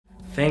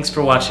Thanks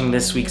for watching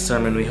this week's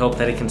sermon. We hope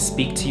that it can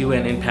speak to you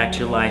and impact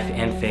your life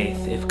and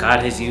faith. If God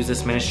has used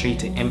this ministry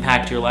to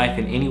impact your life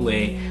in any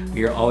way,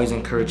 we are always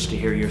encouraged to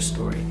hear your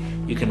story.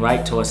 You can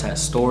write to us at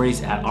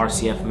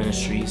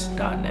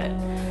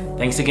stories@rcfministries.net.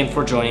 Thanks again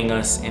for joining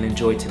us and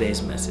enjoy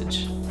today's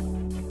message.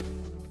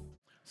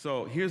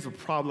 So here's a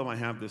problem I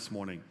have this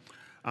morning.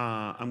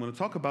 I'm going to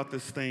talk about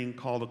this thing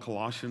called the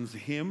Colossians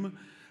hymn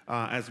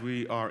as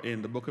we are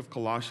in the book of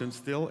Colossians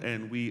still,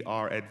 and we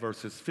are at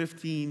verses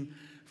 15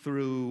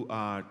 through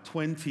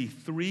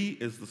 23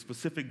 is the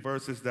specific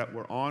verses that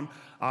we're on.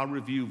 I'll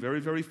review very,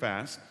 very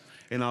fast,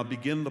 and I'll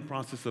begin the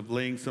process of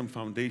laying some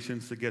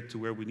foundations to get to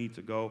where we need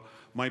to go.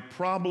 My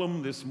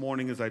problem this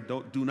morning is I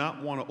do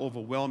not want to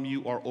overwhelm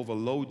you or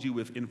overload you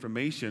with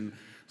information,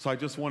 so I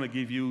just want to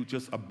give you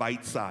just a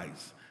bite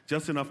size,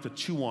 just enough to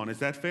chew on. Is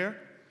that fair?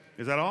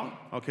 Is that all?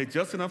 Okay,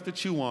 just enough to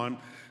chew on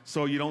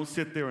so you don't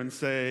sit there and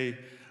say,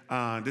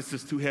 this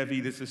is too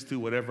heavy, this is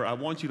too whatever. I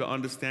want you to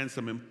understand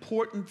some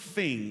important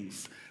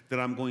things that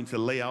I'm going to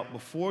lay out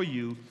before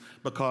you,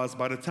 because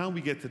by the time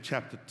we get to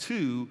chapter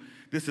 2,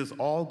 this is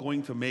all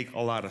going to make a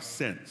lot of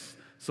sense.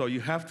 So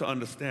you have to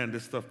understand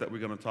this stuff that we're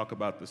going to talk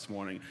about this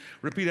morning.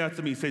 Repeat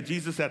after me. Say,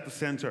 Jesus at the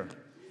center.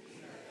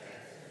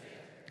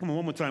 Come on,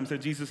 one more time. Say,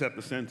 Jesus at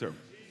the center.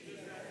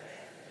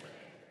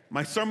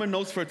 My sermon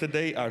notes for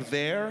today are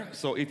there.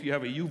 So if you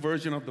have a U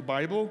version of the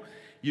Bible,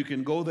 you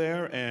can go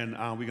there, and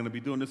we're going to be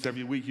doing this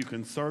every week. You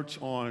can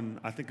search on,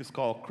 I think it's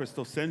called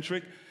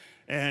Christocentric,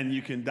 and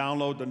you can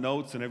download the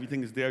notes, and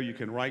everything is there. You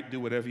can write, do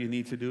whatever you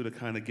need to do to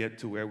kind of get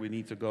to where we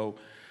need to go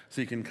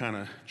so you can kind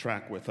of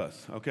track with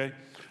us, okay?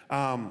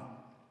 Let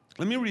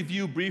me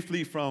review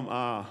briefly from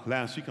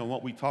last week on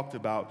what we talked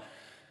about.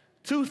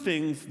 Two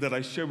things that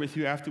I shared with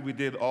you after we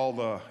did all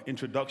the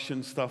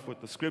introduction stuff with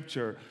the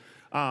scripture.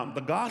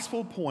 The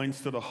gospel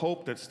points to the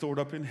hope that's stored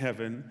up in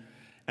heaven,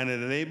 and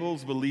it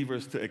enables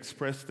believers to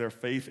express their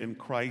faith in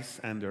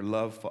Christ and their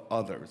love for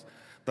others.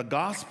 The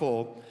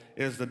gospel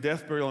is the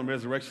death, burial, and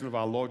resurrection of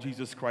our Lord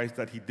Jesus Christ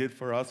that he did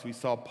for us. We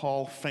saw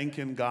Paul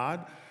thanking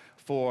God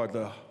for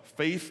the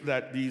faith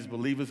that these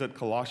believers at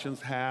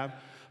Colossians have,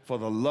 for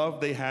the love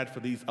they had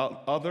for these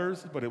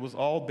others, but it was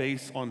all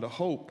based on the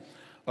hope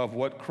of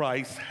what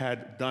Christ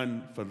had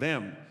done for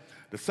them.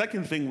 The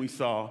second thing we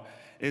saw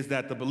is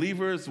that the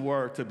believers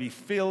were to be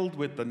filled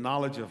with the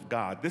knowledge of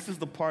God. This is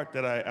the part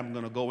that I'm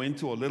going to go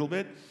into a little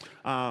bit,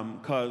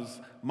 because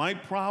my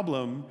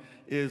problem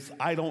is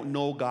I don't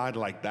know God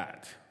like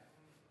that.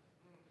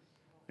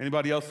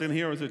 Anybody else in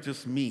here, or is it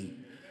just me?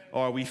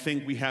 Or we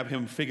think we have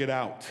him figured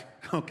out,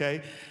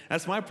 okay?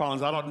 That's my problem,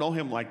 is I don't know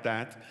him like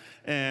that.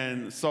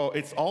 And so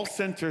it's all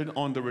centered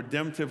on the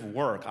redemptive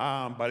work.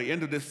 By the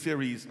end of this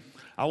series,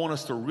 I want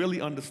us to really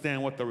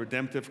understand what the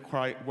redemptive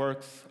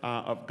works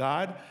of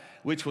God,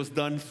 which was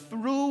done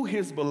through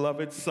his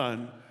beloved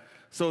Son,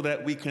 so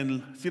that we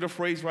can, see the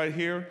phrase right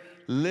here,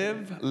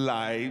 live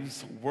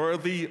lives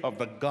worthy of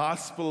the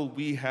gospel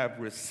we have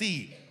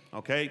received,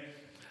 okay?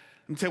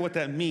 Let me tell you what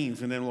that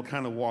means, and then we'll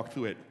kind of walk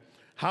through it.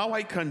 How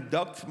I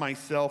conduct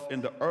myself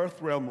in the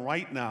earth realm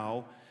right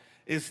now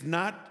is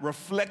not a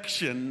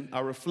reflection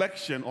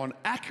on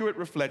accurate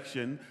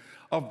reflection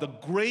of the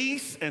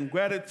grace and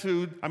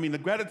gratitude, the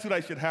gratitude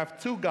I should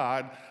have to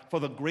God for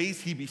the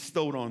grace he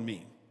bestowed on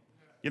me.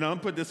 You know,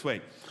 I'm put it this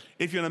way.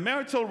 If you're in a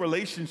marital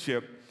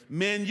relationship,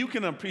 men, you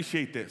can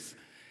appreciate this.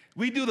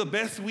 We do the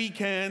best we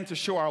can to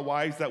show our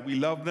wives that we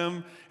love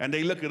them, and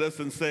they look at us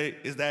and say,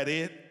 is that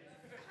it?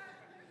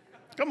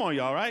 Come on,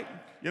 y'all, right?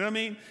 You know what I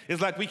mean? It's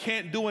like we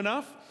can't do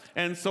enough.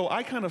 And so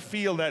I kind of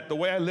feel that the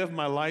way I live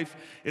my life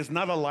is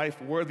not a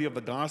life worthy of the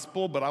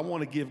gospel, but I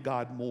want to give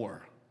God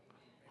more.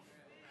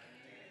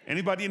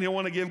 Anybody in here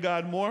want to give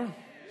God more?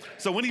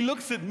 So when he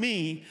looks at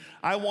me,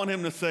 I want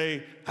him to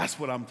say, that's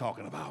what I'm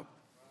talking about.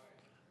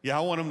 Yeah,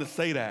 I want him to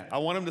say that. I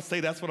want him to say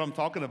that's what I'm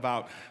talking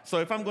about. So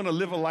if I'm going to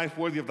live a life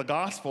worthy of the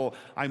gospel,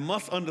 I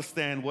must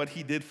understand what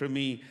he did for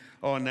me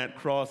on that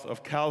cross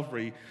of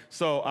Calvary.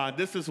 So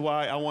this is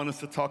why I want us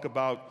to talk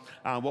about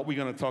what we're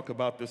going to talk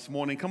about this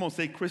morning. Come on,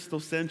 say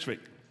Christocentric.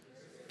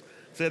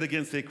 Say it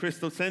again, say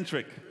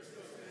Christocentric.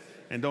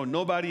 And don't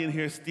nobody in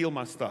here steal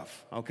my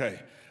stuff, okay?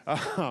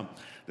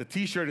 The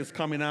t-shirt is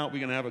coming out. We're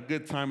going to have a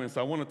good time. And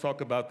so I want to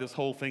talk about this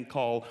whole thing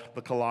called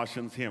the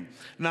Colossians hymn.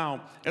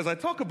 Now, as I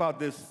talk about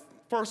this,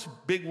 first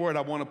big word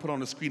I want to put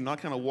on the screen, and I'll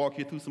kind of walk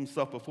you through some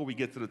stuff before we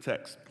get to the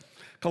text.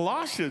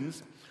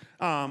 Colossians,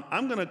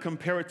 I'm going to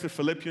compare it to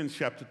Philippians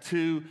chapter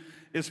 2.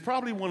 It's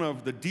probably one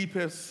of the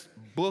deepest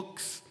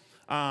books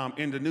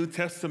in the New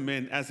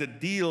Testament as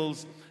it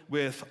deals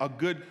with a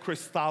good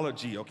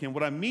Christology. Okay, and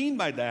what I mean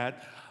by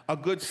that, a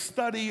good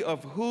study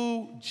of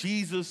who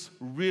Jesus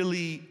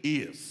really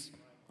is.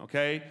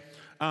 Okay,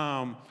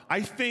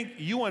 I think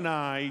you and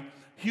I,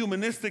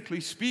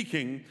 humanistically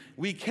speaking,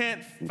 we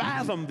can't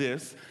fathom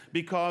this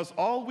because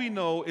all we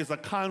know is a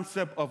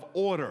concept of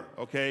order,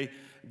 okay?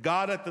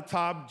 God at the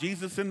top,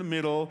 Jesus in the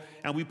middle,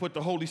 and we put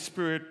the Holy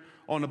Spirit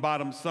on the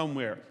bottom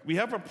somewhere. We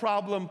have a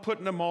problem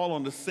putting them all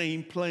on the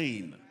same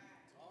plane.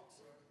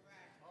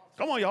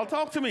 Come on, y'all,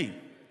 talk to me.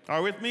 Are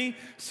you with me?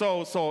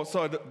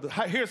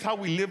 Here's how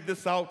we live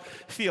this out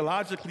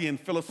theologically and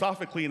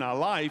philosophically in our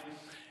life.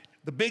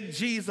 The big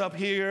G's up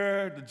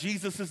here, the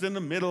Jesus is in the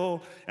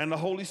middle, and the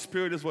Holy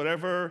Spirit is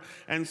whatever.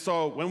 And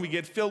so when we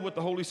get filled with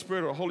the Holy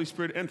Spirit or the Holy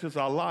Spirit enters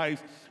our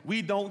lives,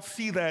 we don't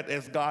see that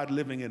as God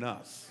living in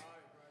us.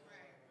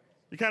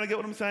 You kind of get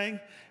what I'm saying?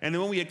 And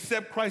then when we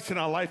accept Christ in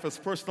our life as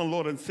personal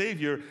Lord and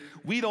Savior,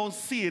 we don't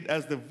see it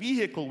as the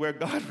vehicle where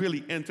God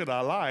really entered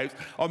our lives.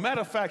 Or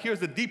matter of fact, here's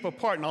the deeper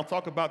part, and I'll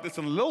talk about this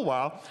in a little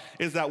while,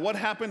 is that what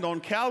happened on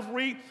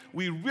Calvary,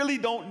 we really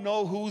don't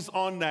know who's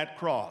on that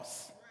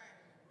cross.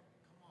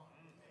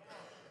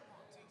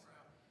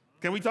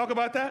 Can we talk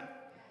about that?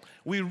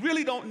 We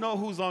really don't know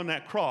who's on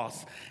that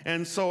cross.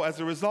 And so as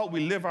a result,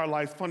 we live our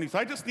lives funny. So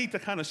I just need to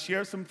kind of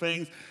share some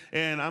things,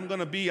 and I'm not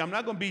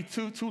going to be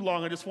too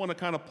long. I just want to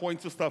kind of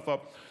point some stuff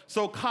up.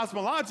 So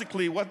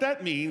cosmologically, what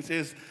that means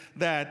is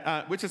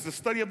that, which is the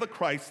study of the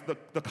Christ,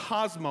 the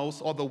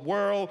cosmos or the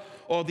world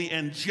or the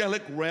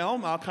angelic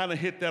realm. I'll kind of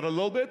hit that a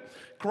little bit.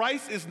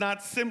 Christ is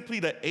not simply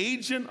the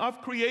agent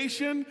of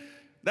creation.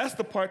 That's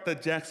the part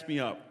that jacks me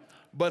up.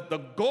 But the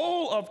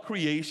goal of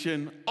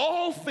creation,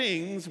 all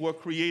things were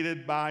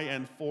created by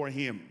and for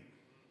him.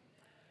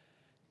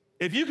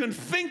 If you can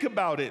think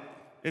about it,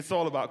 it's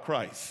all about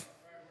Christ.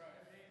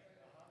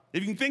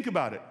 If you can think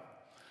about it.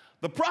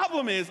 The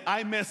problem is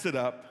I mess it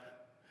up,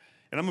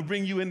 and I'm going to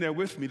bring you in there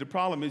with me. The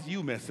problem is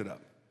you mess it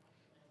up.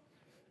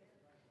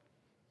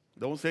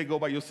 Don't say go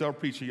by yourself,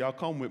 preacher. Y'all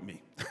come with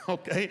me,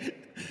 okay?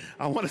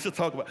 I want us to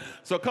talk about.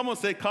 So come on,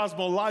 say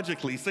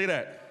cosmologically. Say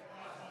that.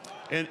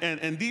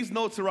 And these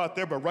notes are out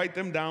there, but write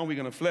them down. We're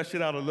going to flesh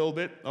it out a little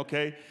bit,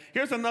 okay?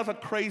 Here's another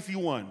crazy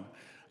one.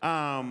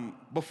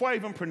 Before I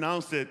even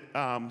pronounce it,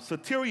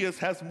 soterios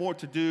has more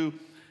to do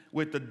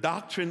with the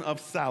doctrine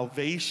of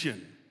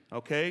salvation,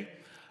 okay?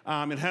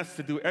 It has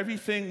to do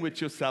everything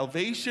with your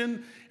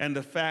salvation and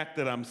the fact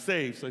that I'm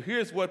saved. So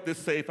here's what this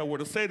says. If I were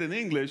to say it in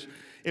English,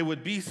 it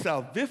would be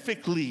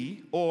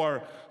salvifically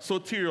or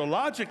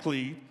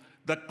soteriologically,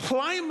 the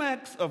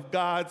climax of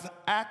God's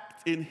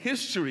act in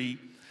history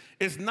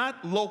is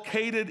not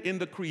located in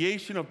the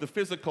creation of the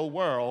physical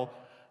world,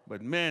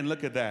 but man,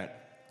 look at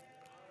that.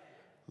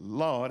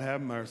 Lord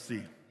have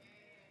mercy.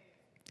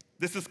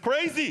 This is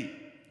crazy,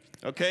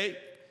 okay?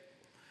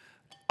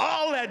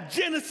 All that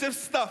Genesis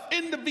stuff,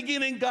 in the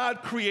beginning,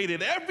 God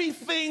created.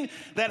 Everything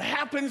that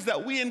happens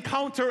that we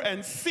encounter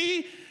and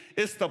see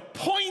is to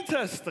point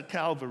us to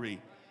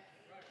Calvary.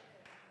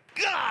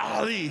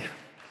 Golly.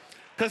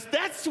 Because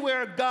that's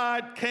where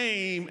God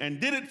came and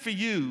did it for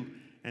you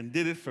and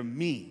did it for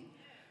me.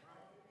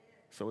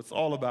 So it's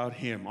all about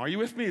him. Are you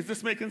with me? Is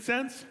this making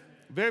sense?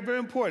 Very, very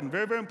important.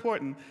 Very, very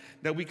important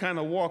that we kind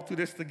of walk through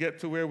this to get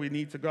to where we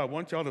need to go. I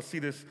want y'all to see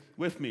this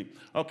with me.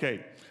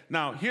 Okay,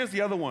 now here's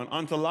the other one.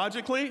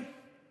 Ontologically,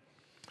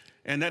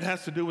 and that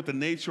has to do with the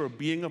nature of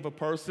being of a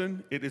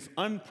person. It is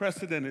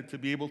unprecedented to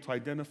be able to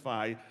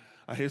identify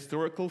a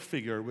historical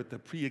figure with the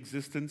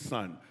pre-existent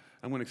Son.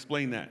 I'm going to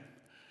explain that.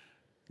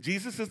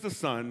 Jesus is the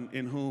Son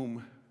in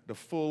whom the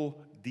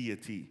full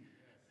deity.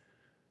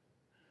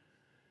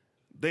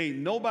 There ain't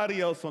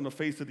nobody else on the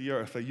face of the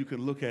earth that you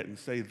can look at and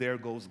say, there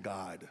goes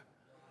God.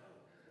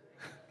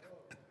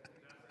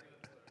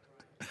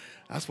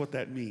 That's what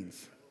that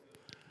means.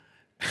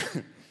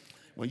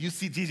 When you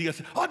see Jesus, you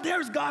say, oh,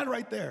 there's God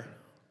right there.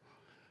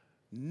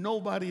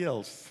 Nobody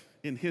else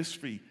in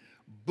history,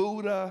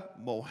 Buddha,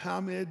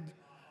 Mohammed,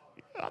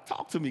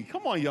 talk to me.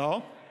 Come on,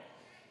 y'all.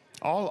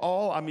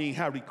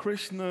 Hare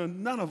Krishna,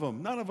 none of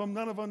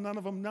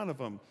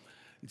them.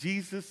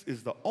 Jesus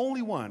is the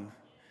only one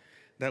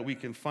that we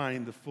can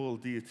find the full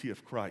deity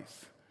of Christ.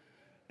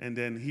 And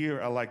then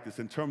here, I like this,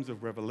 in terms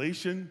of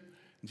revelation,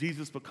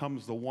 Jesus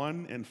becomes the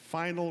one and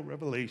final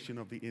revelation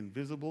of the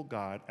invisible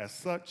God. As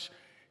such,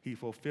 he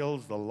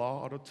fulfills the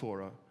law of the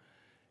Torah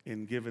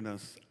in giving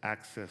us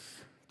access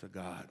to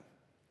God.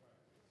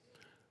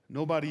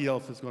 Nobody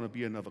else is going to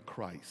be another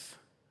Christ.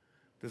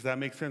 Does that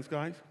make sense,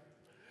 guys?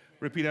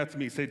 Repeat after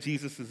me. Say,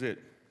 Jesus is it.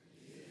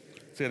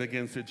 Say it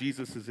again. Say,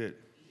 Jesus is it.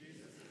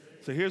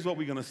 So here's what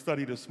we're going to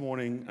study this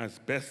morning as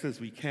best as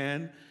we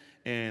can.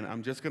 And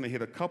I'm just going to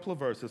hit a couple of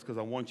verses because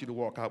I want you to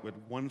walk out with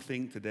one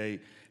thing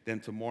today. Then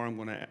tomorrow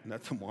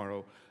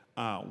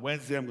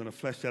Wednesday I'm going to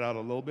flesh that out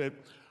a little bit.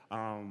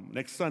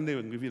 Next Sunday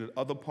we're going to give you the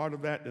other part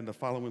of that. Then the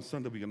following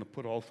Sunday we're going to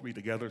put all three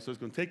together. So it's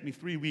going to take me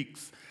 3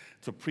 weeks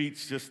to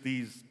preach just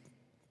these,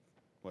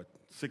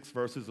 6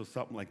 verses or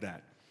something like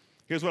that.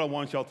 Here's what I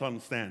want y'all to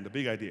understand, the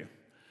big idea.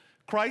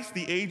 Christ,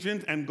 the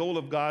agent and goal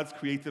of God's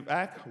creative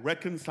act,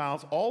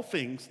 reconciles all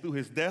things through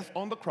his death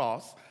on the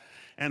cross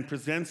and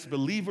presents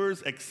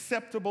believers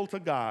acceptable to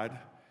God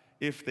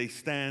if they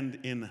stand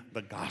in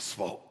the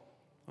gospel.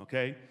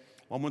 Okay?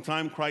 One more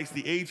time, Christ,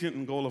 the agent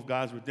and goal of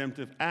God's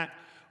redemptive act,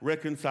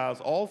 reconciles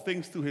all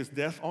things through his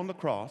death on the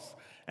cross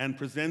and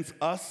presents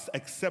us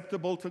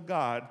acceptable to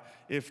God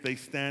if they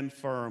stand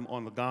firm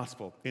on the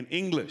gospel. In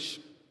English,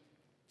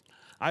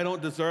 I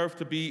don't deserve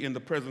to be in the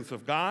presence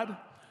of God.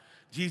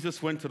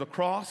 Jesus went to the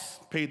cross,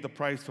 paid the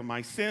price for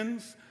my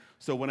sins.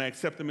 So when I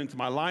accept him into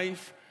my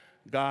life,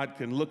 God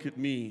can look at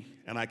me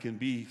and I can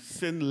be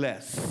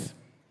sinless.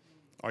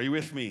 Are you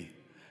with me?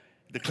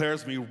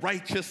 Declares me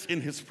righteous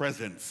in his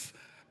presence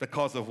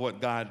because of what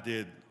God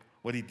did,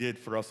 what he did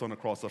for us on the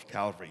cross of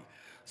Calvary.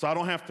 So I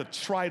don't have to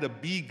try to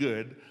be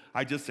good.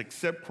 I just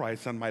accept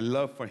Christ, and my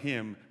love for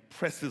him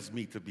presses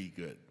me to be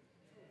good.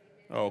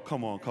 Oh,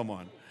 come on, come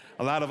on.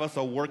 A lot of us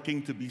are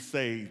working to be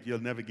saved.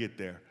 You'll never get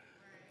there.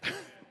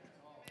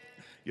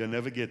 You'll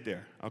never get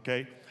there,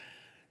 okay?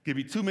 Give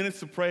me 2 minutes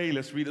to pray.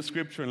 Let's read the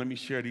scripture, and let me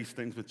share these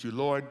things with you.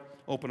 Lord,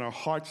 open our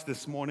hearts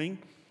this morning.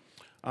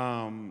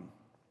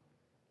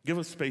 Give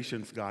us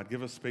patience, God.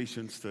 Give us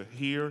patience to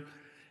hear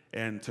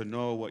and to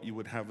know what you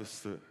would have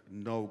us to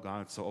know,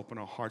 God. So open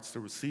our hearts to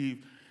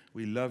receive.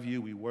 We love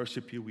you. We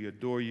worship you. We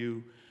adore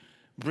you.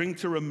 Bring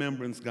to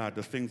remembrance, God,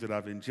 the things that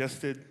I've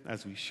ingested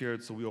as we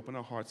shared. So we open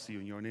our hearts to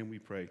you. In your name we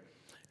pray.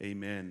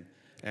 Amen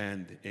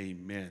and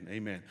amen.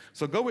 Amen.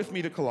 So go with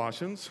me to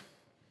Colossians.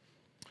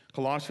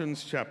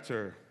 Colossians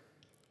chapter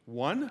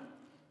 1,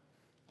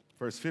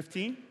 verse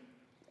 15.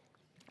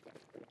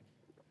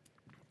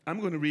 I'm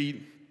going to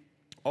read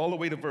all the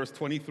way to verse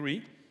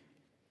 23.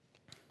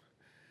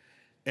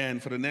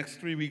 And for the next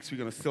 3 weeks, we're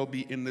going to still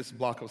be in this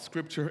block of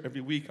scripture.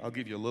 Every week, I'll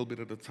give you a little bit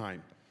at a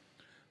time.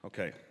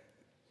 Okay.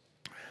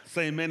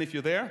 Say amen if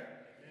you're there. Amen.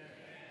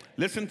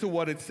 Listen to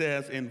what it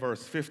says in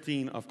verse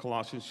 15 of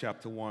Colossians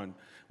chapter 1.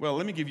 Well,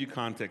 let me give you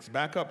context.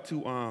 Back up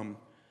to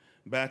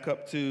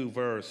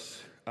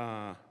verse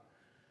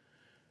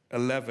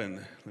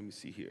 11. Let me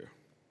see here.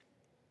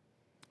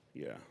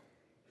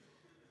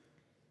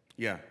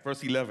 Yeah,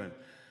 verse 11.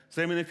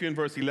 Say amen if you're in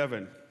verse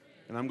 11.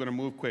 And I'm going to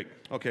move quick.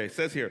 Okay, it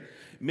says here,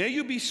 may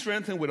you be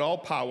strengthened with all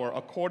power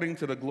according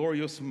to the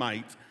glorious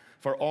might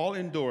for all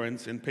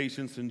endurance and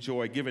patience and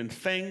joy, giving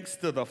thanks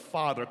to the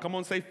Father. Come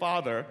on, say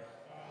Father.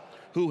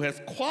 Who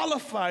has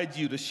qualified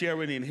you to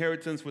share in the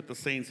inheritance with the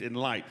saints in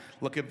light.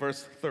 Look at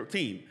verse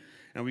 13.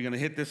 And we're going to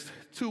hit this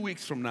 2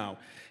 weeks from now.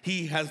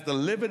 He has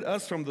delivered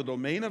us from the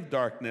domain of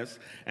darkness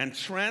and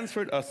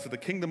transferred us to the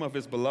kingdom of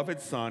his beloved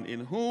Son,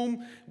 in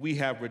whom we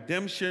have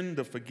redemption,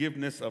 the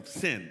forgiveness of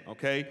sin,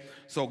 okay?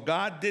 So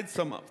God did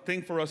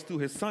something for us through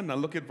his Son. Now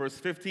look at verse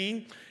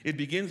 15. It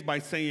begins by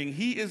saying,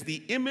 he is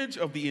the image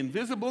of the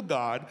invisible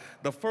God,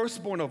 the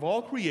firstborn of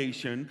all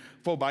creation,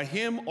 for by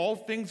him all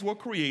things were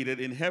created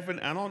in heaven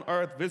and on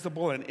earth,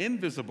 visible and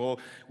invisible,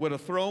 whether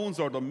thrones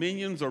or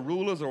dominions or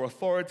rulers or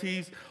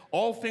authorities.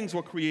 All things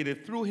were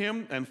created through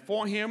him and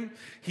for him.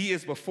 He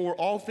is before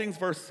all things,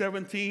 verse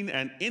 17,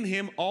 and in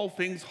him all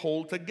things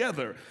hold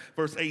together.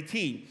 Verse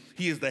 18,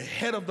 he is the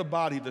head of the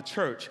body, the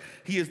church.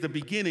 He is the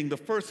beginning, the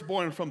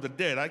firstborn from the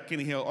dead. I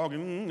can hear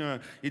arguing,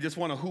 you just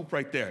want to hoop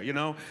right there, you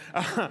know.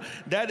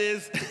 That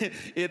is,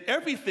 in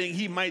everything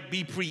he might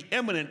be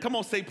preeminent. Come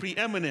on, say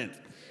preeminent.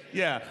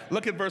 Yeah,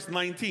 look at verse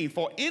 19.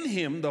 For in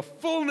him the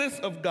fullness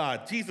of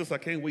God, Jesus, I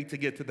can't wait to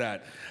get to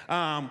that,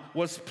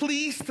 was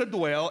pleased to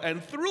dwell,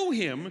 and through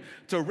him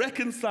to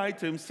reconcile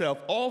to himself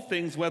all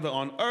things, whether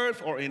on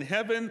earth or in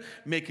heaven,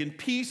 making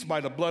peace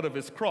by the blood of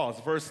his cross.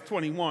 Verse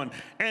 21,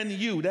 and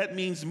you, that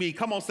means me.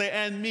 Come on, say,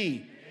 and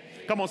me.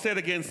 Come on, say it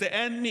again. Say,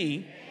 and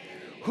me.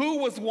 Who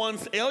was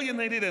once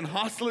alienated and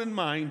hostile in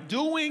mind,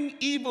 doing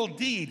evil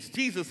deeds.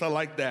 Jesus, I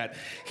like that.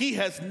 He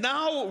has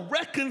now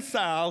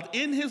reconciled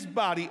in his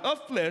body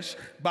of flesh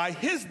by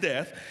his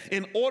death,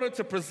 in order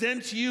to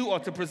present you,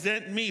 or to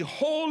present me,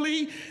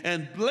 holy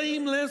and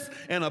blameless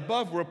and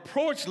above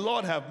reproach.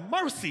 Lord, have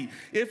mercy.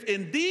 If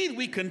indeed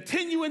we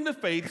continue in the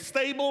faith,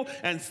 stable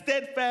and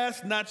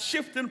steadfast, not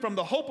shifting from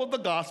the hope of the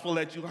gospel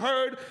that you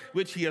heard,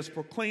 which he has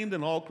proclaimed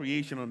in all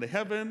creation under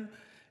heaven.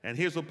 And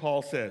here's what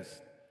Paul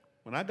says.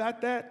 When I got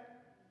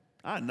that,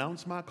 I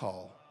announced my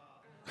call.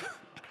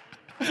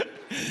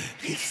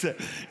 He said,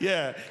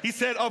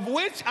 of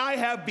which I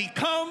have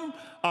become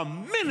a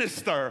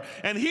minister.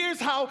 And here's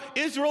how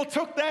Israel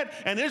took that.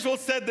 And Israel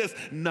said this,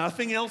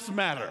 nothing else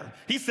matter.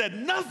 He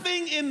said,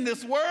 nothing in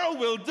this world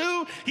will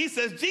do. He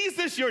says,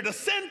 Jesus, you're the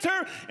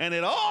center, and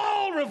it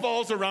all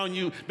revolves around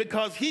you,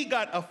 because he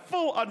got a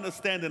full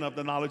understanding of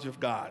the knowledge of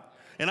God.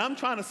 And I'm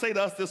trying to say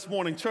to us this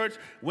morning, church,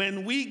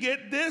 when we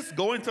get this,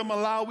 going to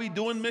Malawi,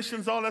 doing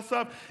missions, all that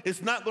stuff,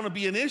 it's not going to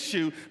be an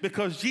issue,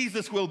 because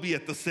Jesus will be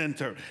at the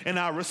center. And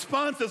our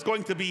response is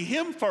going to be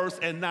him first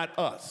and not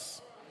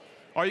us.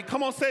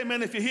 Come on, say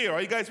amen if you're here.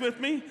 Are you guys with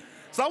me?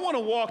 So I want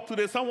to walk through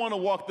this.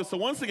 So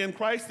once again,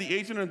 Christ, the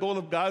agent and goal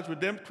of God's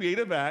redemptive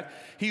creative act,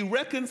 he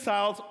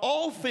reconciles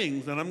all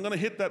things. And I'm going to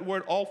hit that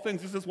word, all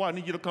things. This is why I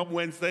need you to come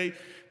Wednesday,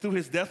 through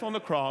his death on the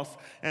cross,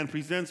 and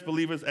presents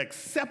believers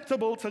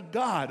acceptable to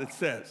God, it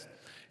says,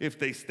 if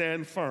they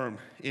stand firm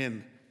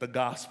in the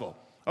gospel.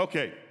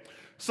 Okay,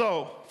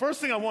 so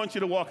first thing I want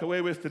you to walk away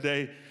with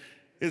today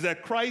is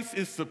that Christ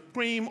is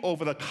supreme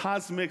over the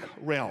cosmic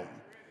realm.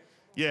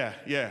 Yeah.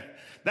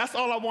 That's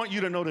all I want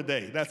you to know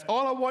today. That's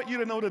all I want you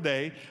to know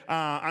today.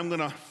 I'm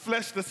going to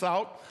flesh this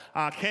out.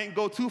 I can't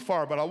go too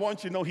far, but I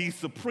want you to know he's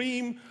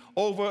supreme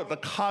over the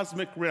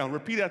cosmic realm.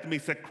 Repeat after me.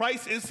 Say,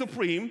 Christ is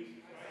supreme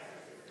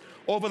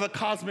over the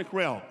cosmic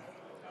realm.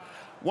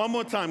 One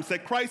more time. Say,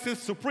 Christ is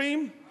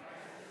supreme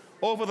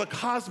over the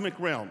cosmic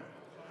realm.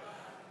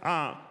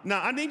 Now,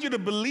 I need you to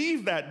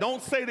believe that.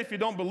 Don't say it if you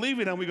don't believe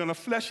it, and we're going to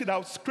flesh it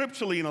out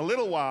scripturally in a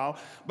little while,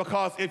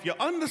 because if you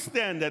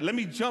understand that, let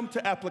me jump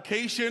to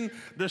application.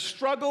 The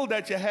struggle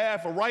that you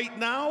have right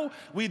now,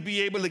 we'd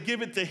be able to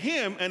give it to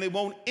him, and it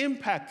won't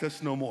impact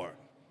us no more.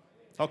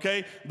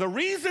 Okay? The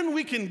reason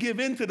we can give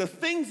in to the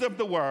things of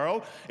the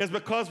world is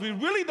because we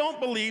really don't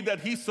believe that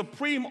he's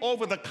supreme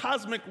over the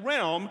cosmic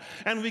realm,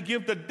 and we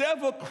give the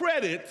devil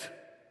credit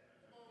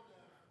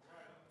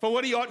for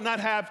what he ought not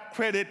have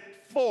credit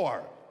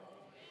for.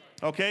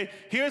 Okay?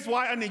 Here's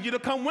why I need you to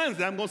come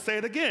Wednesday. I'm going to say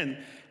it again.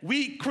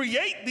 We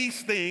create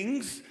these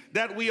things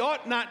that we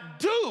ought not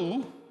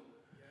do,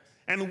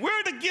 and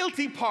we're the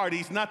guilty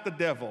parties, not the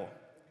devil.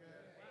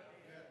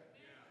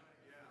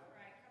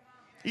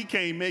 He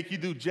can't make you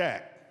do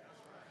jack.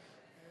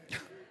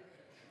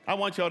 I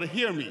want y'all to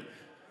hear me.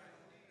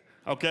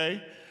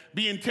 Okay?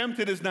 Being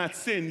tempted is not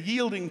sin.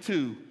 Yielding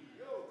to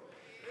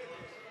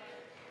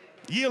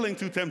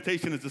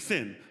temptation is a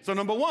sin. So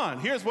number one,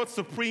 here's what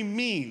supreme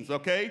means,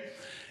 okay?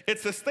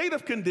 It's a state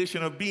of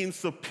condition of being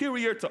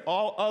superior to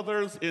all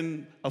others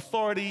in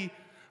authority,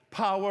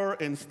 power,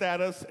 and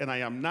status, and I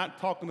am not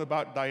talking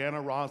about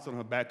Diana Ross and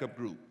her backup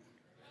group.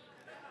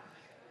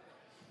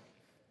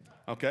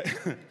 Okay?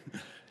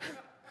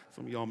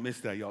 Some of y'all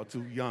missed that. Y'all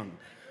too young.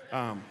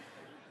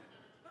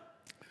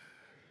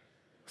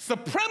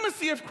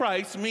 Supremacy of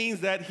Christ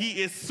means that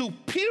he is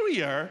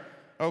superior,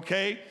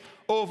 okay,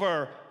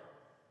 over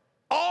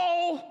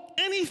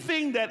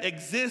anything that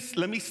exists.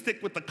 Let me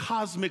stick with the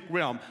cosmic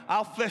realm.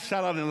 I'll flesh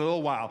that out in a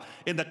little while.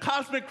 In the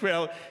cosmic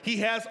realm, he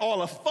has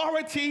all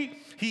authority,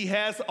 he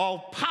has all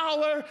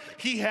power,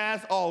 he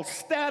has all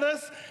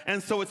status,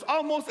 and so it's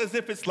almost as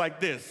if it's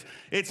like this.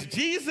 It's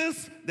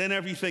Jesus, then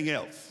everything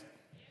else.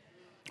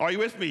 Are you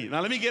with me?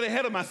 Now let me get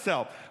ahead of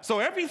myself. So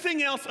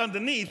everything else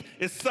underneath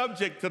is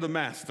subject to the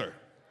master.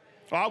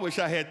 Oh, I wish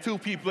I had two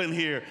people in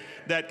here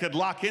that could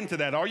lock into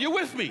that. Are you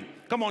with me?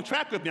 Come on,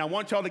 track with me. I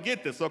want y'all to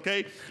get this,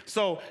 okay?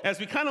 So as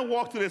we kind of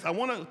walk through this, I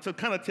want to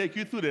kind of take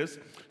you through this.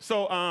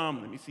 So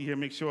let me see here,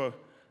 make sure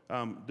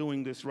I'm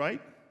doing this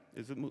right.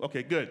 Is it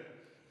okay, good.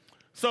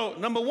 So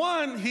number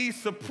one, he's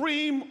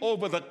supreme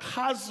over the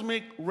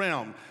cosmic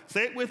realm.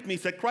 Say it with me.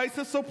 Say, Christ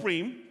is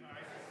supreme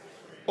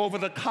over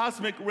the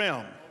cosmic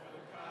realm.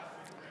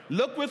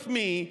 Look with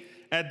me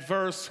at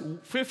verse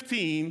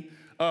 15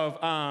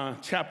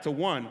 of chapter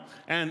 1.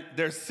 And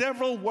there's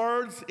several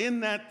words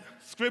in that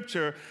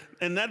scripture,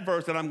 in that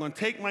verse, that I'm going to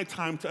take my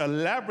time to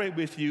elaborate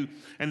with you,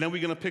 and then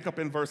we're going to pick up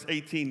in verse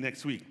 18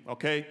 next week,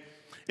 okay?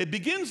 It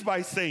begins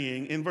by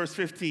saying in verse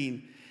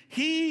 15,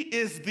 he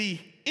is the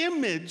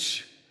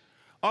image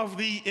of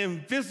the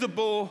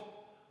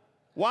invisible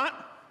what?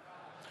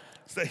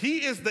 So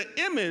he is the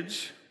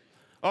image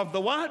of the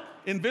what?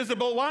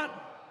 Invisible what?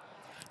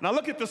 Now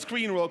look at the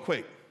screen real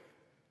quick.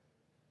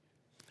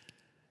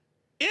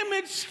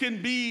 Image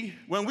can be,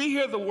 when we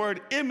hear the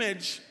word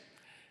image,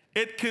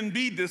 it can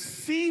be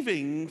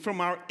deceiving from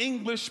our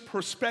English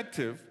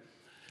perspective.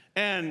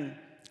 And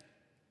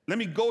let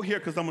me go here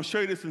because I'm going to show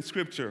you this in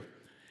Scripture.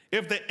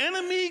 If the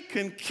enemy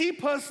can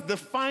keep us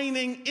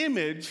defining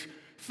image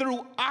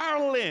through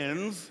our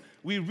lens,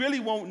 we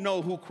really won't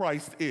know who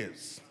Christ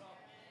is.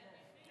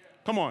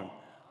 Come on.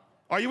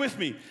 Are you with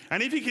me?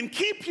 And if he can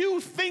keep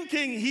you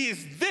thinking he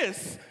is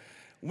this,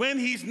 when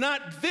he's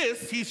not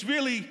this, he's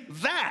really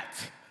that.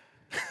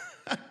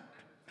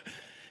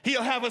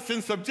 He'll have us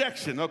in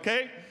subjection,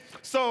 okay?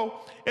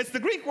 So it's the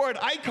Greek word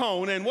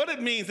icon, and what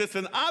it means, it's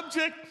an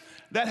object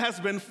that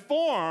has been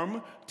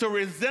formed to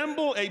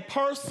resemble a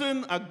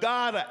person, a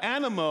god, an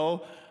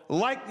animal,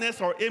 likeness,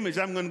 or image.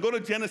 I'm going to go to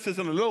Genesis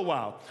in a little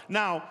while.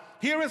 Now,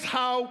 here is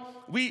how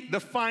we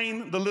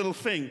define the little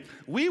thing.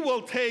 We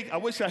will take, I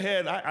wish I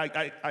had,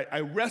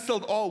 I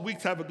wrestled all week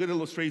to have a good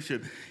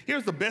illustration.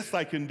 Here's the best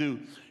I can do.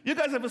 You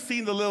guys ever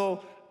seen the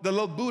little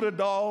Buddha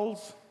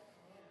dolls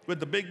with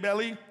the big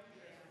belly?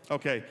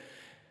 Okay,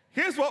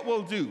 here's what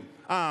we'll do.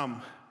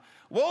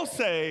 We'll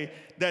say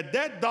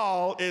that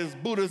doll is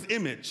Buddha's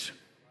image.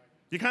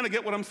 You kind of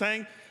get what I'm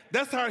saying?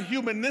 That's our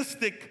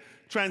humanistic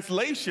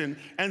translation,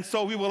 and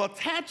so we will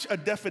attach a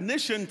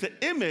definition to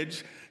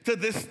image to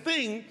this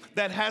thing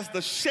that has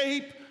the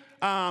shape,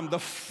 the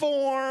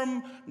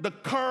form, the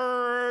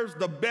curves,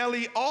 the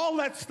belly, all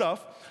that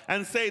stuff,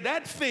 and say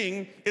that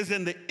thing is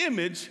in the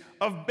image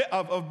of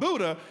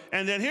Buddha,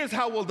 and then here's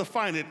how we'll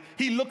define it.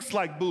 He looks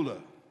like Buddha.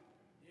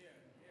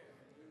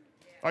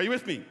 Are you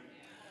with me?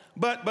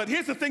 But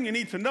here's the thing you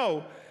need to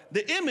know.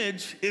 The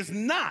image is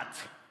not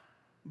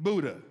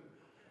Buddha.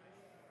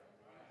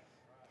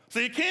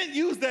 So you can't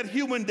use that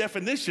human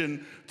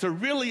definition to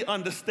really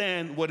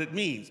understand what it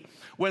means.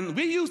 When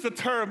we use the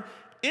term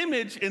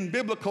image in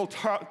biblical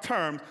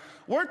terms,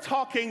 we're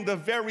talking the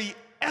very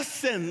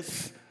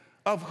essence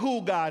of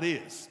who God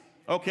is,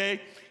 okay?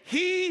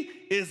 He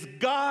is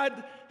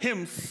God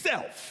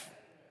himself.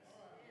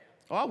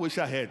 Oh, I wish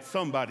I had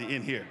somebody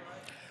in here.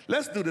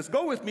 Let's do this.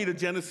 Go with me to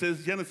Genesis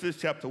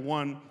chapter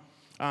 1,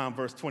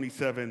 verse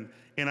 27.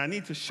 And I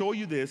need to show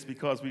you this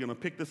because we're going to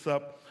pick this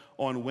up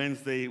on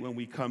Wednesday when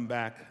we come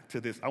back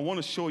to this. I want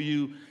to show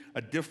you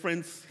a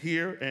difference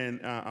here,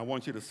 and I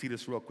want you to see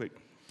this real quick.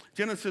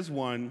 Genesis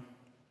 1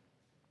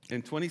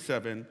 and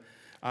 27.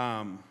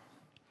 Well,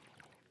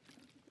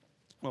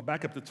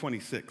 back up to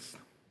 26.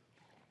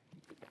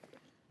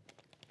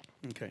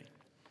 Okay,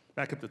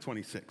 back up to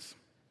 26.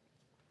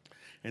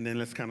 And then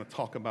let's kind of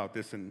talk about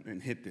this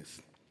and hit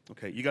this.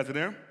 Okay, you guys are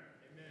there? Amen.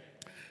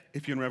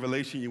 If you're in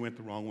Revelation, you went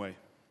the wrong way.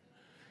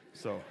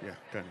 So, yeah,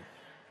 kind of.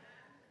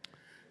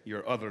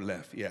 Your other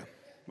left, yeah.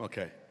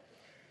 Okay.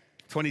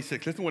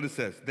 26, listen to what it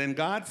says. Then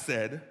God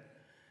said,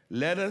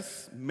 let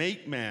us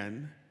make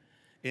man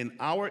in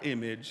our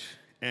image,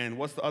 and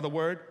what's the other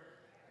word?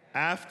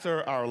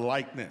 After our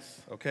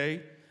likeness,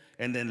 okay?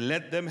 And then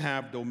let them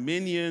have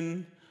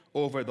dominion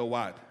over the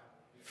what?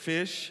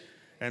 Fish,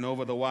 and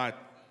over the what?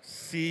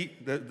 Sea,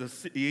 the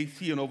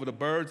sea, and over the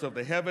birds of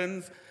the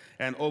heavens,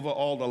 and over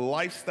all the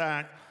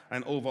livestock,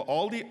 and over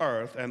all the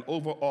earth, and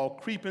over all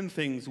creeping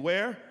things.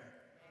 Where?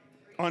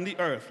 On the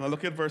earth. Now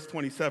look at verse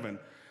 27.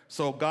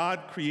 So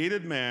God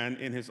created man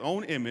in his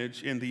own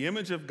image. In the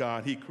image of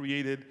God, he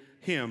created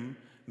him.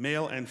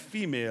 Male and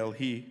female,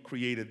 he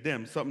created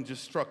them. Something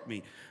just struck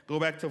me. Go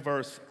back to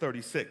verse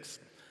 26.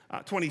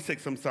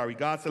 26, I'm sorry.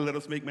 God said, let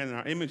us make man in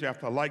our image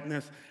after our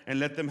likeness, and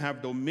let them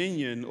have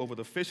dominion over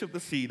the fish of the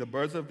sea, the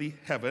birds of the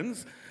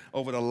heavens,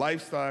 over the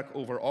livestock,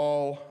 over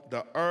all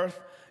the earth,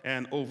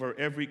 and over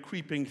every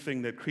creeping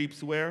thing that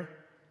creeps where?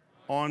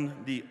 On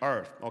the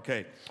earth.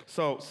 Okay,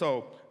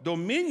 so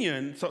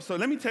dominion, so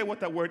let me tell you what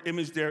that word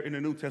image there in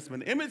the New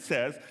Testament. Image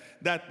says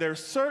that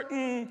there's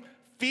certain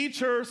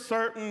features,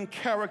 certain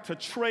character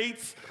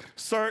traits,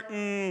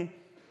 certain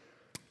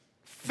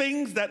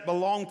things that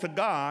belong to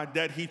God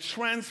that he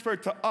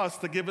transferred to us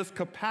to give us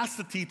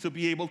capacity to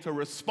be able to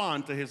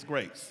respond to his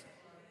grace.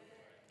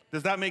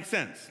 Does that make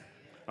sense?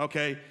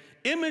 Okay,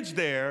 image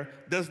there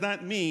does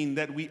not mean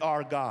that we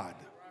are God.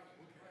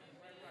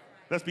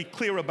 Let's be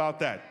clear about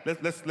that.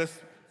 Let's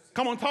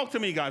come on, talk to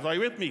me, guys. Are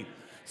you with me?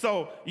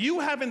 So you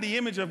having the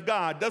image of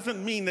God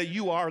doesn't mean that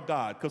you are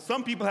God, because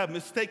some people have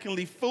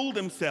mistakenly fooled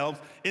themselves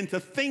into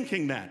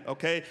thinking that,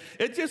 okay?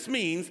 It just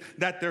means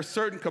that there's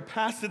certain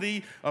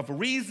capacity of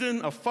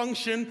reason, of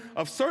function,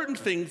 of certain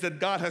things that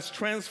God has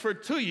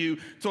transferred to you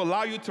to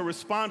allow you to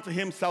respond to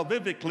him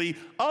salvifically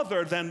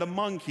other than the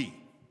monkey.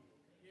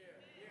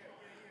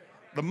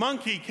 The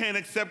monkey can't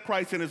accept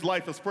Christ in his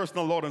life as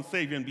personal Lord and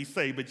Savior and be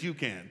saved, but you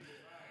can.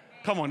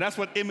 Come on, that's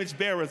what image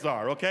bearers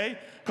are, okay?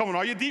 Come on,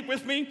 are you deep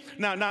with me?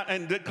 Now,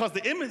 and because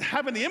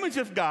having the image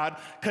of God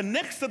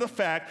connects to the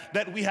fact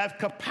that we have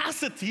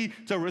capacity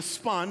to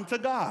respond to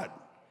God.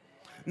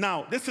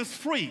 Now, this is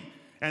free,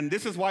 and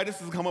this is why this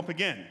has come up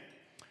again.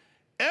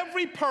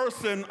 Every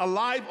person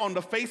alive on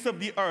the face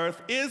of the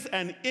earth is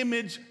an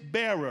image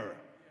bearer.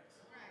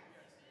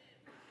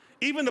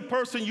 Even the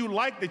person you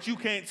like that you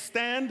can't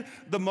stand,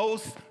 the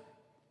most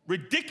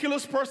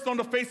ridiculous person on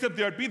the face of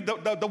the earth, be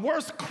the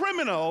worst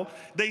criminal,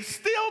 they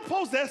still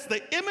possess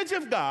the image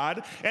of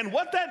God, and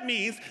what that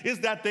means is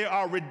that there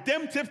are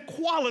redemptive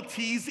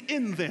qualities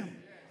in them.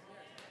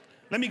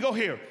 Let me go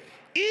here.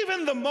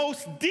 Even the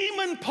most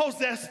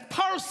demon-possessed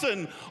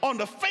person on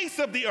the face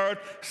of the earth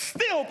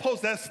still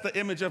possess the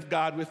image of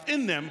God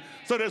within them,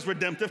 so there's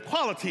redemptive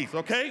qualities,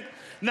 okay?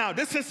 Now,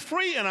 this is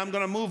free, and I'm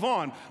going to move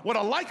on. What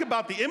I like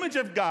about the image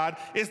of God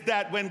is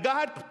that when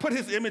God put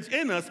his image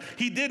in us,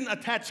 he didn't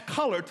attach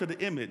color to the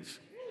image.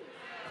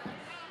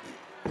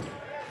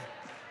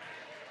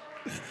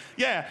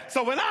 Yeah,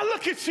 so when I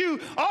look at you,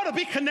 I ought to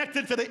be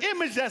connected to the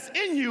image that's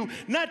in you,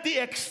 not the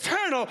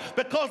external,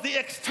 because the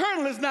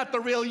external is not the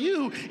real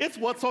you. It's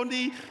what's on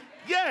the,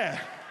 yeah.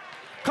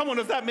 Come on,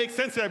 does that make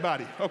sense,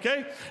 everybody?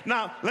 Okay?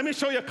 Now, let me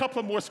show you a couple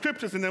of more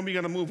scriptures, and then we're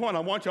going to move on. I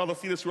want y'all to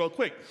see this real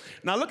quick.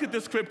 Now, look at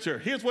this scripture.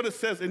 Here's what it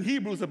says in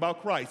Hebrews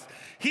about Christ.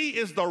 He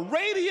is the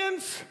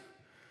radiance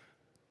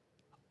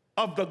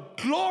of the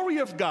glory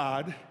of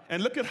God,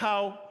 and look at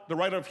how the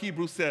writer of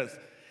Hebrews says,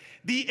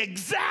 the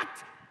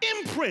exact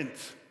imprint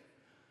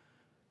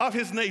of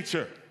his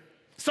nature.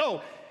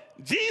 So,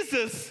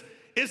 Jesus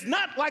is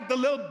not like the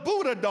little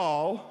Buddha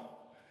doll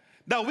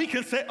that we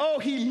can say, oh,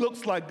 he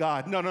looks like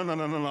God. No.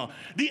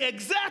 The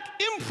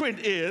exact imprint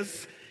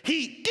is,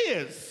 he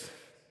is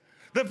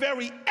the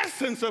very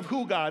essence of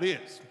who God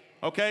is,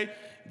 okay?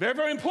 Very,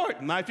 very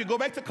important. Now, if you go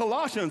back to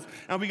Colossians,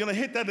 and we're going to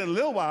hit that in a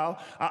little while,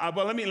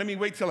 but let me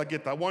wait till I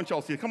get there. I want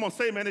y'all to see it. Come on,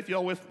 say amen if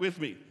y'all with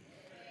me.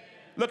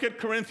 Look at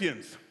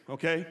Corinthians,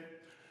 okay?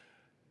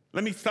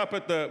 Let me stop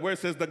at where it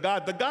says, the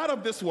God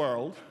of this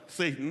world,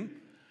 Satan,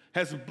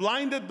 has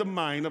blinded the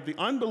mind of the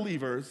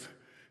unbelievers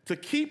to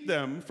keep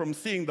them from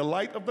seeing the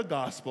light of the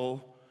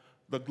gospel,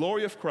 the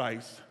glory of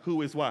Christ,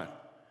 who is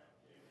what?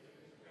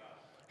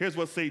 Here's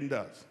what Satan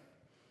does.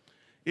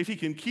 If he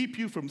can keep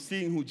you from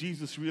seeing who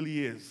Jesus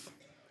really is,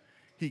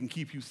 he can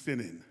keep you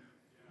sinning.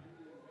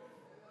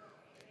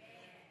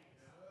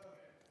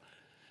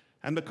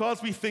 And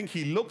because we think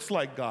he looks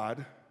like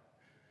God,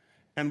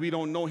 and we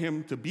don't know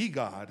him to be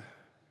God,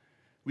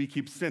 we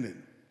keep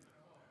sinning.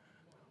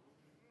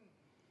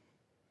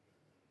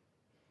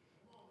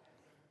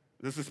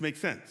 Does this make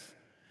sense?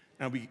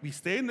 And we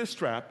stay in this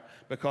trap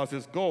because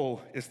his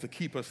goal is to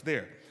keep us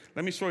there.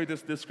 Let me show you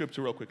this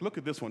scripture real quick. Look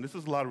at this one. This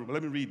is a lot of,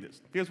 let me read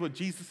this. Here's what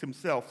Jesus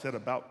himself said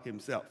about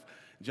himself.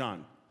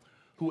 John,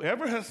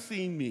 whoever has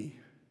seen me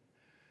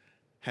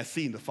has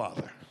seen the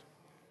Father.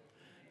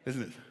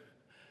 Isn't it?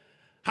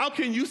 How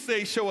can you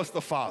say, show us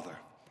the Father?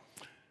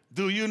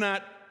 Do you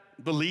not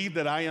believe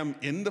that I am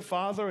in the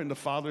Father and the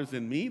Father is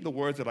in me? The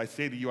words that I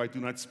say to you, I do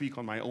not speak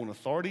on my own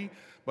authority,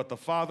 but the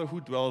Father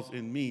who dwells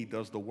in me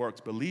does the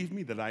works. Believe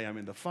me that I am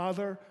in the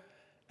Father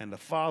and the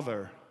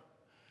Father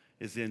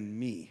is in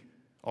me.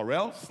 Or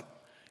else,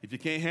 if you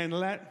can't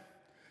handle that,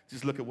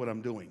 just look at what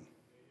I'm doing.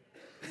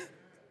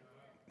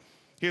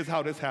 Here's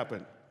how this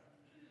happened.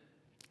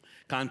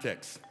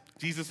 Context.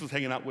 Jesus was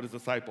hanging out with his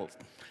disciples,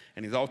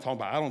 and he's all talking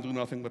about, I don't do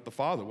nothing but the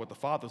Father. What the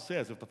Father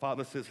says. If the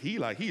Father says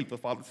heal, I heal. If the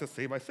Father says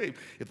save, I save.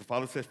 If the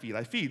Father says feed,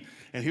 I feed.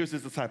 And here's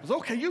his disciples.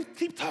 Okay, you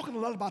keep talking a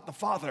lot about the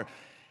Father.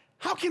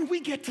 How can we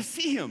get to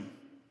see him?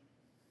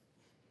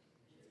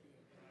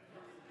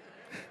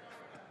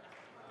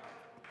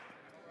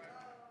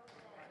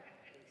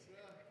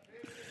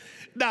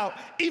 Now,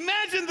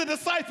 imagine the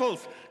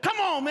disciples. Come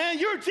on, man,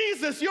 you're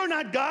Jesus, you're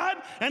not God.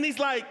 And he's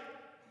like,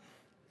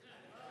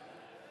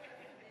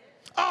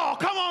 oh,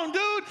 come on,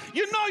 dude.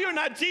 You know you're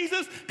not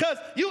Jesus because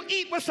you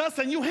eat with us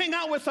and you hang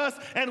out with us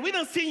and we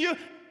don't see you.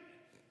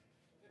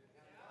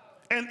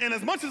 And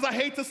as much as I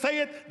hate to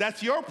say it,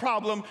 that's your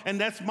problem and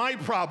that's my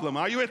problem.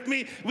 Are you with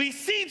me? We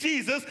see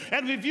Jesus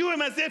and we view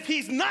him as if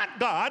he's not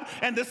God.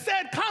 And the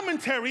sad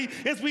commentary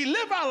is we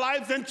live our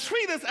lives and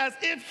treat us as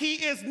if he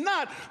is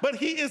not. But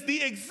he is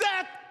the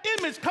exact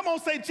image. Come on,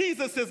 say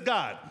Jesus is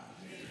God.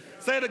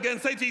 Jesus. Say it again.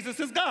 Say Jesus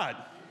is God.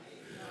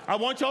 I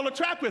want y'all to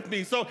track with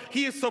me. So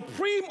he is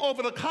supreme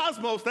over the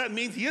cosmos. That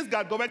means he is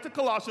God. Go back to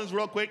Colossians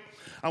real quick.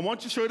 I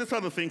want you to show you this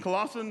other thing.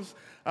 Colossians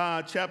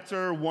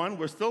chapter 1.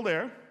 We're still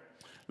there.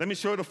 Let me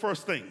show you the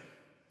first thing.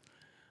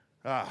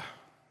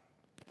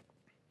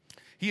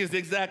 He is the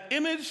exact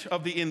image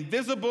of the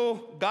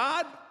invisible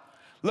God.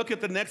 Look at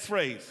the next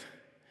phrase.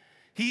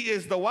 He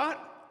is the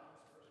what?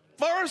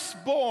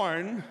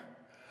 Firstborn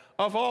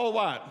of all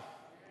what?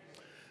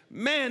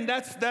 Man,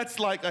 that's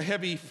like a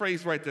heavy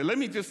phrase right there. Let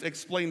me just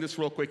explain this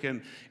real quick.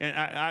 And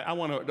I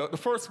want to, the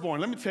firstborn,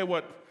 let me tell you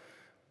what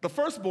the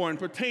firstborn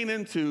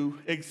pertaining to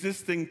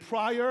existing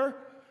prior,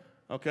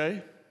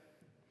 okay,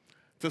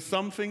 to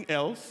something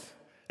else.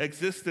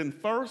 Existing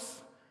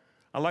first.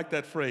 I like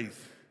that phrase.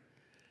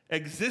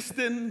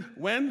 Existing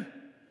when?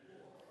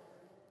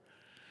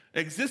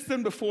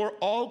 Existing before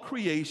all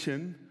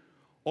creation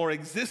or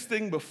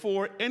existing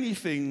before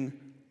anything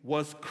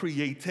was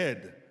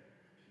created.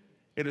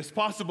 It is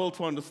possible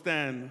to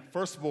understand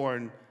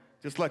firstborn,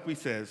 just like we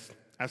says,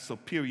 as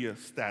superior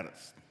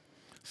status.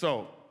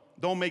 So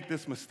don't make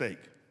this mistake.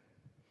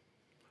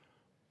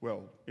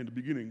 Well, in the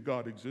beginning,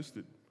 God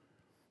existed.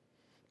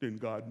 Then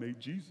God made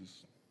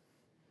Jesus.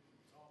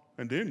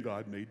 And then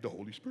God made the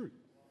Holy Spirit.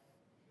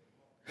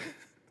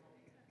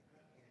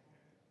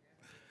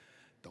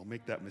 Don't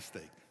make that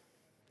mistake,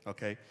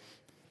 okay?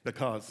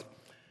 Because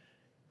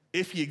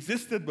if he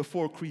existed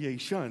before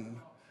creation,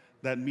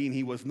 that means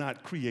he was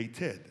not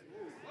created.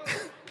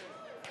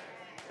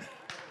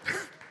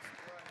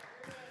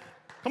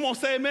 Come on,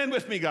 say amen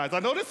with me, guys. I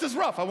know this is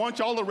rough. I want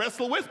y'all to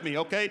wrestle with me,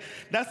 okay?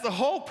 That's the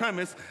whole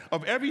premise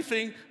of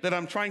everything that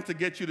I'm trying to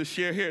get you to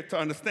share here to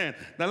understand.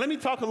 Now, let me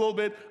talk a little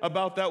bit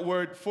about that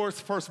word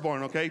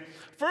firstborn, okay?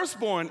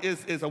 Firstborn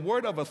is a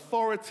word of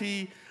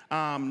authority,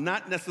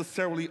 not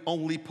necessarily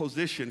only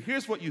position.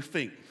 Here's what you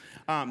think.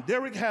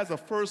 Derek has a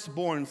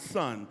firstborn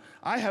son.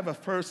 I have a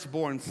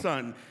firstborn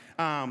son.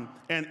 And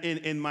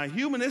in my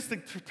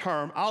humanistic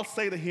term, I'll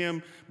say to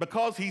him,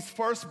 because he's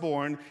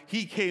firstborn,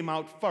 he came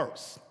out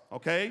first.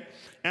 Okay,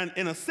 and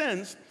in a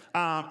sense,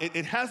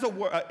 it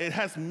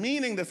has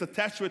meaning that's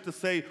attached to it to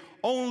say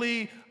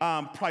only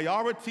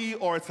priority,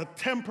 or it's a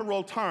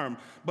temporal term.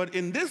 But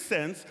in this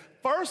sense,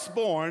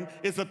 firstborn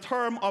is a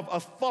term of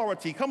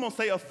authority. Come on,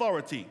 say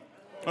authority.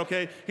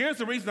 Okay, here's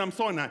the reason I'm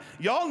saying that.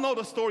 Y'all know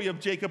the story of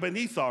Jacob and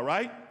Esau,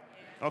 right?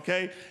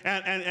 Okay,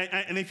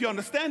 and if you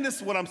understand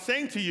this, what I'm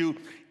saying to you,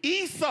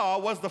 Esau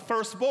was the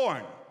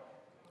firstborn,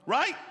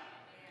 right?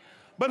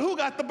 But who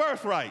got the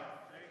birthright?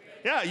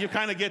 Yeah, you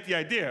kind of get the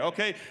idea,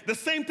 okay? The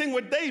same thing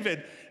with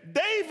David.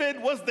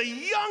 David was the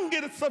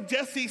youngest of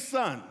Jesse's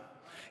son.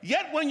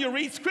 Yet when you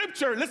read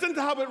scripture, listen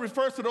to how it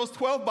refers to those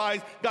 12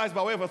 guys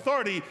by way of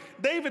authority.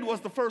 David was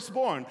the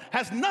firstborn.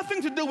 Has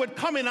nothing to do with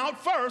coming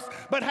out first,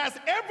 but has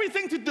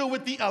everything to do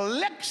with the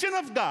election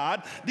of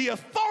God, the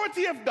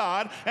authority of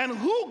God, and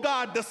who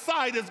God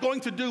decides is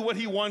going to do what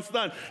he wants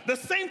done. The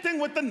same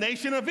thing with the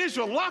nation of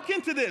Israel. Lock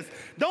into this.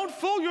 Don't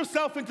fool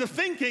yourself into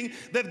thinking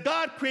that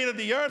God created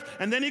the earth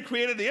and then he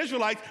created the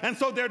Israelites, and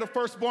so they're the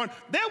firstborn.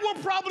 There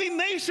were probably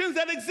nations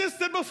that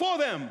existed before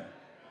them.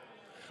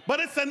 But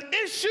it's an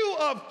issue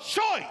of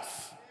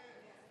choice.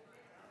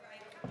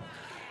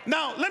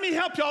 Now, let me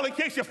help y'all in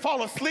case you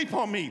fall asleep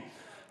on me.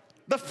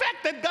 The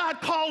fact that God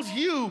calls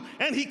you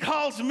and he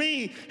calls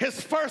me his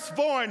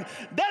firstborn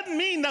doesn't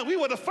mean that we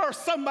were the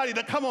first somebody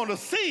to come on the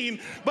scene,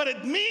 but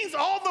it means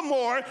all the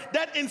more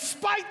that in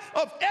spite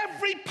of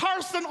every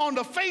person on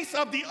the face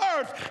of the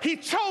earth, he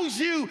chose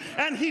you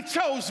and he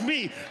chose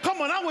me.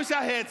 Come on, I wish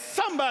I had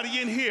somebody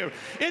in here.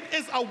 It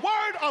is a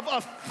word of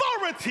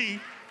authority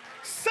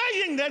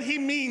saying that he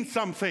means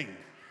something.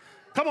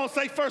 Come on,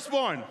 say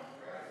firstborn.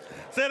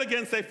 Say it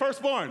again, say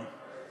firstborn.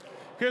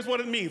 Here's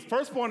what it means.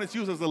 Firstborn is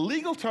used as a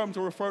legal term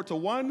to refer to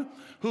one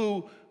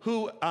who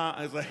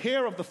is a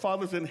heir of the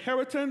father's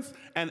inheritance.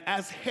 And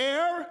as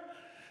heir,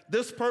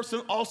 this person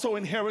also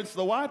inherits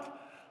the what?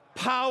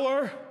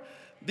 Power,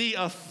 the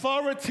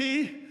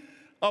authority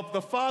of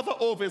the father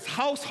over his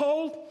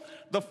household.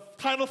 The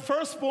title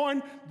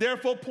firstborn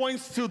therefore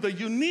points to the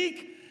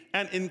unique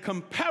and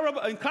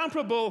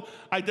incomparable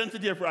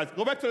identity of Christ.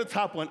 Go back to the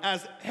top one.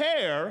 As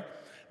heir,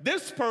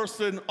 this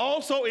person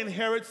also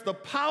inherits the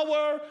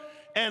power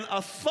and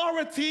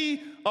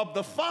authority of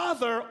the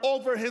father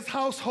over his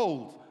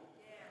household.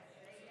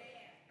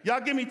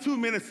 Y'all give me 2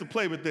 minutes to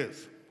play with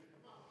this.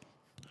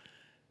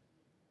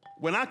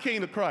 When I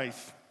came to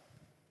Christ,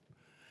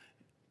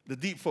 the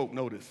deep folk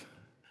noticed,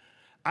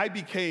 I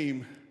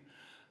became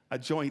a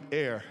joint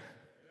heir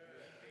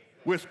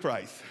with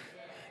Christ.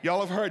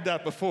 Y'all have heard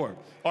that before.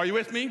 Are you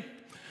with me?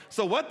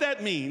 So what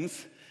that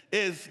means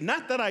is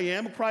not that I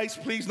am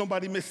Christ, please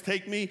nobody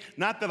mistake me,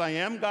 not that I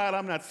am God,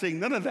 I'm not saying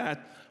none of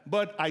that,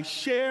 but I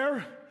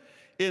share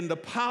in the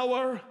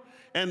power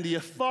and the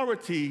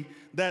authority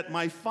that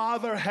my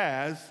Father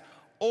has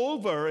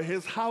over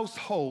his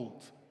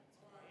household.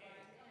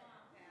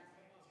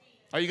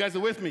 Are you guys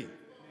with me?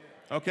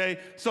 Okay,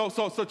 so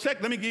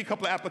check, let me give you a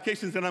couple of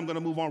applications and I'm gonna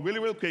move on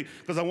really quick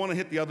because I wanna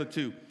hit the other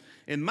two.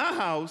 In my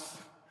house,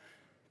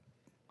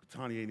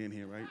 Tony ain't in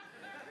here, right?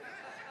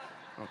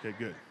 Okay,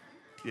 good,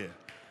 yeah.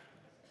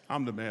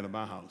 I'm the man of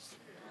my house.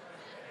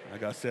 I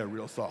got said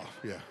real soft,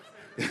 yeah.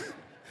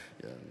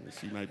 Yeah,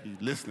 she might be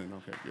listening.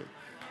 Okay, good.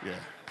 Yeah.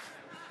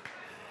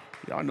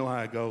 Y'all know how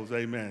it goes.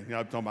 Amen.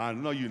 Y'all talking about, I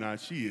know you're not.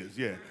 She is,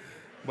 yeah.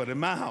 But in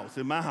my house,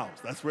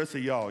 that's the rest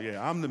of y'all.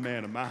 Yeah, I'm the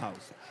man of my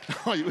house.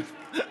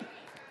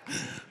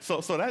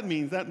 So that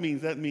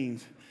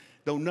means,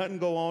 don't nothing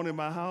go on in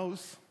my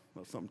house.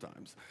 Well,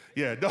 sometimes.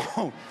 Yeah,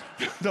 don't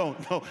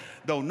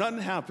nothing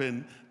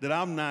happen that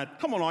I'm not.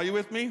 Come on, are you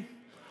with me?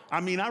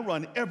 I mean, I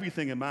run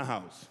everything in my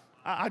house.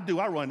 I do.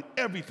 I run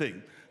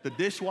everything. The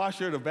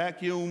dishwasher, the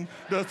vacuum,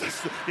 but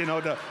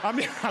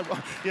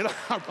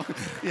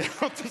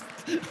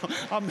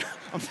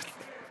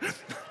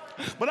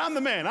I'm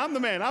the man.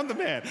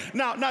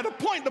 Now the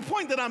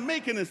point that I'm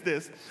making is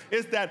this,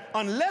 is that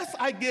unless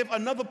I give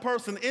another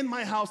person in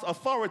my house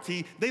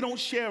authority, they don't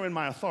share in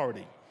my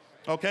authority.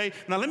 Okay?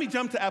 Now let me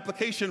jump to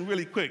application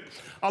really quick.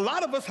 A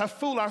lot of us have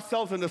fooled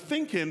ourselves into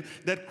thinking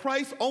that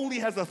Christ only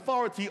has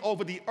authority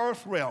over the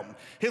earth realm.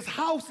 His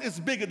house is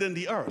bigger than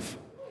the earth.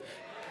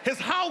 His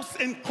house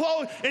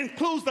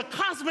includes the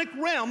cosmic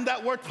realm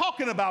that we're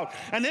talking about.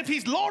 And if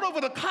he's Lord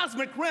over the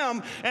cosmic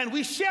realm and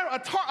we share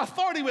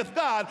authority with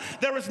God,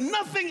 there is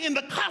nothing in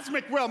the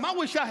cosmic realm. I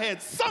wish I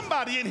had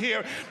somebody in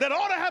here that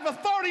ought to have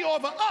authority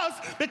over us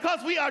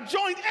because we are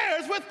joint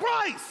heirs with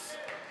Christ.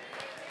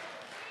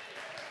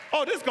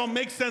 Oh, this is going to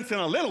make sense in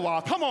a little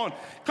while. Come on.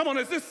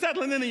 Is this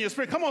settling in your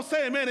spirit? Come on,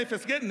 say amen if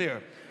it's getting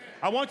there.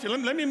 I want you,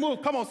 let me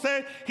move. Come on,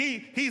 say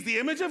he's the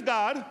image of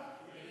God.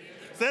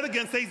 Say it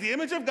again, say he's the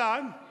image of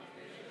God.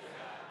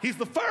 He's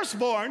the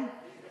firstborn.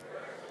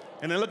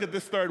 And then look at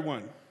this third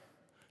one.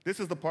 This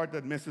is the part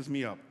that messes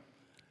me up.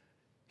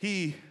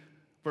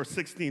 Verse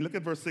 16, look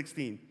at verse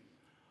 16.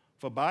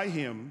 For by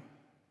him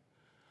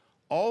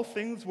all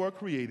things were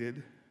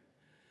created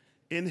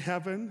in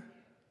heaven,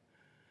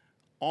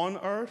 on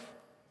earth,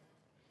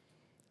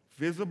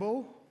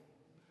 visible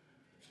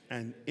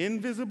and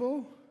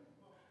invisible,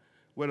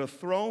 whether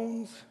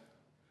thrones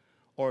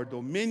or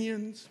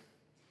dominions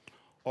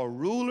or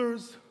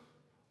rulers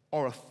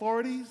or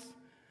authorities.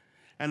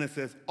 And it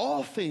says,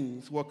 all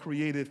things were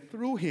created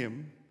through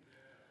him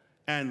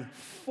and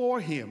for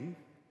him.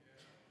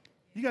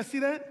 You guys see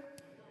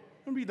that?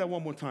 Let me read that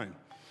one more time,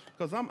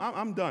 because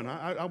I'm done.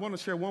 I want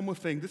to share one more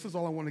thing. This is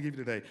all I want to give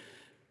you today.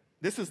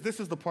 This is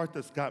the part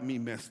that's got me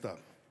messed up.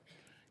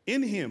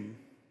 In him,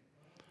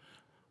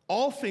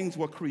 all things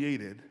were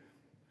created.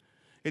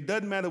 It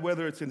doesn't matter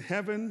whether it's in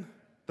heaven,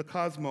 the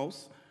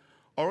cosmos,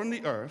 or on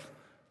the earth,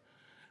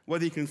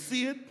 whether you can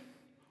see it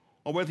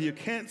or whether you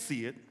can't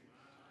see it,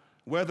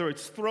 whether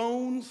it's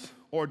thrones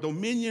or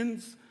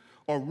dominions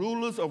or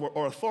rulers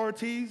or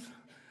authorities,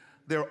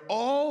 they're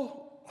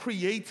all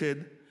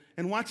created,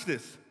 and watch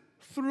this,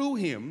 through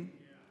him,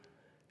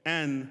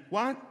 and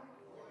what?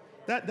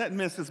 That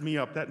messes me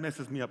up.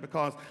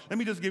 Because, let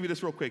me just give you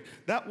this real quick.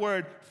 That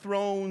word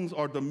thrones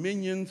or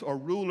dominions or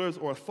rulers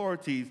or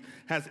authorities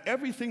has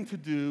everything to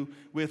do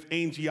with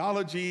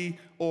angelology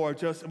or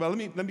just, well,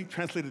 let me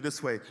translate it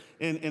this way.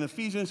 In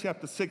Ephesians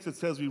chapter 6, it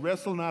says, we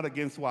wrestle not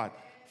against what?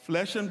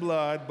 Flesh and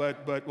blood,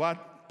 but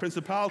what?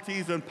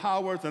 principalities and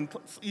powers, and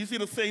you see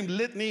the same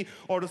litany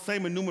or the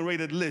same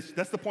enumerated list.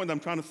 That's the point I'm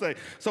trying to say.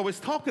 So it's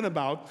talking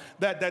about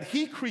that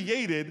he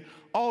created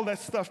all that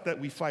stuff that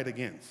we fight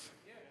against,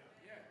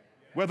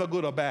 whether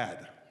good or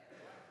bad.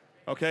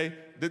 Okay?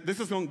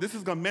 This is going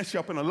to mess you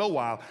up in a little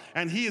while,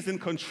 and he is in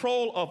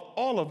control of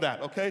all of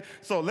that, okay?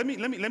 So let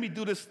me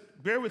do this.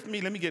 Bear with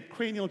me. Let me get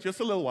cranial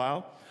just a little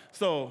while.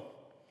 So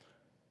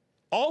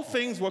all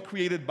things were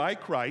created by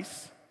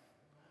Christ.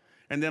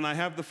 And then I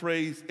have the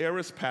phrase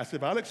aorist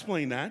passive. I'll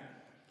explain that.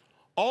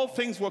 All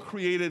things were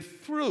created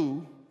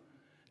through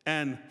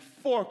and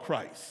for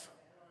Christ.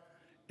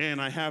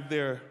 And I have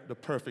there the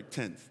perfect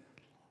tense.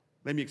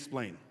 Let me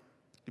explain.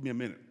 Give me a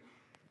minute.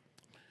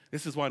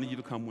 This is why I need you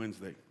to come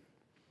Wednesday.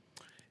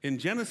 In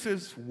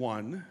Genesis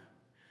 1,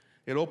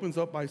 it opens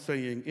up by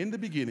saying, in the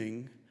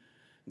beginning,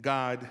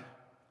 God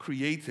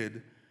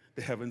created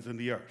the heavens and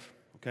the earth,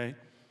 okay?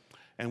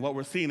 And what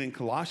we're seeing in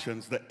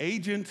Colossians, the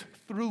agent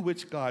through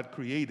which God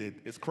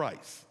created is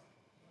Christ.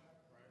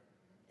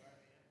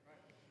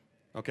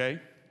 Okay?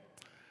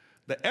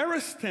 The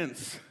aorist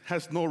tense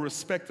has no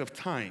respect of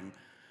time.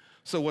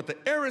 So what the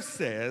aorist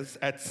says,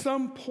 at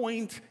some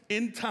point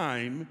in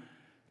time,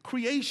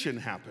 creation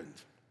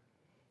happened.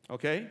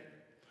 Okay?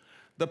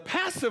 The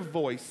passive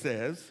voice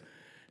says,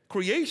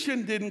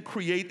 creation didn't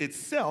create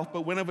itself,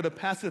 but whenever the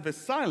passive is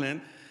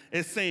silent,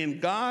 is saying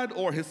God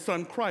or his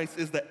son Christ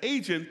is the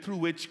agent through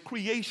which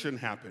creation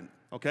happened,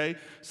 okay?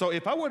 So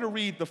if I were to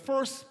read the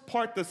first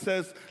part that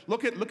says,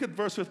 look at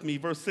verse with me,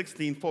 verse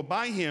 16, for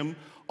by him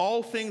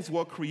all things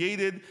were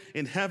created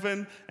in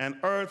heaven and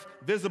earth,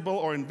 visible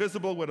or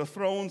invisible, whether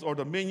thrones or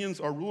dominions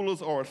or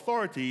rulers or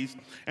authorities.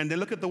 And then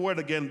look at the word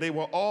again, they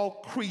were all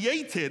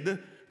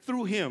created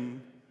through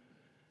him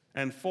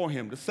and for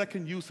him. The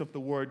second use of the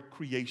word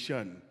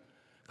creation.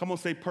 Come on,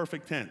 say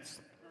perfect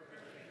tense.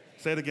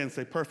 Say it again,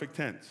 say perfect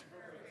tense.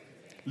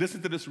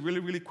 Listen to this really,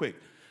 really quick.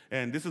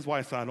 And this is why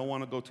I said I don't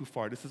want to go too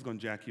far. This is going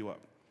to jack you up.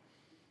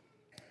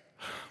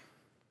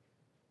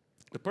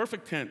 The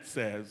perfect tense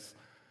says,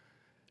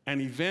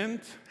 an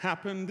event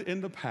happened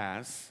in the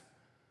past,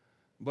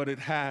 but it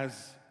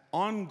has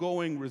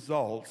ongoing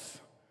results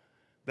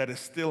that is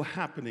still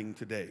happening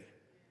today.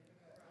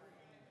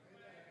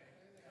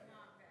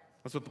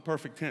 That's what the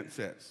perfect tense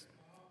says.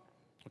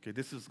 Okay,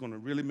 this is going to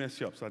really mess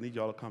you up, so I need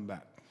y'all to come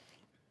back.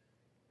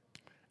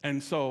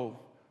 And so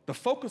the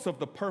focus of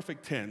the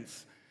perfect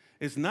tense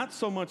is not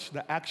so much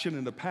the action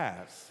in the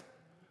past,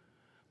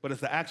 but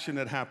it's the action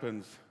that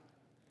happens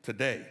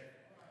today.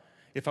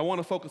 If I want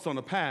to focus on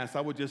the past,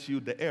 I would just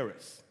use the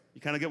aorist.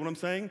 You kind of get what I'm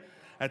saying?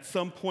 At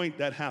some point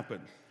that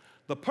happened.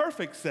 The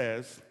perfect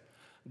says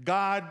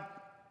God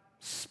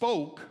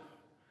spoke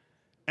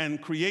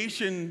and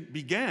creation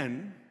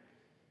began,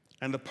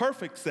 and the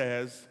perfect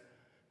says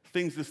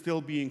things are still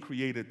being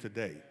created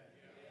today.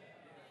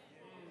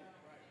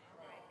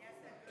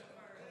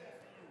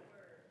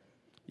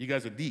 You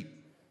guys are deep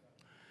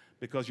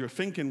because you're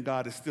thinking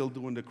God is still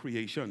doing the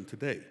creation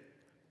today.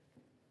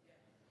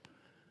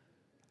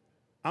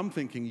 I'm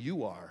thinking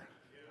you are,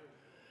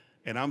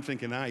 and I'm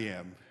thinking I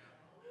am.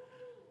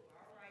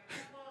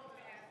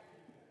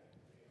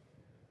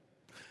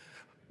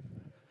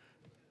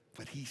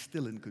 But he's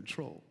still in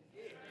control.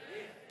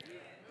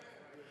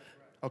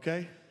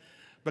 Okay?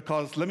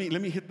 Because let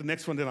me hit the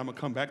next one, then I'm going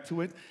to come back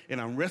to it.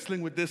 And I'm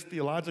wrestling with this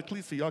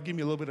theologically, so y'all give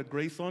me a little bit of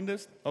grace on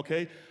this,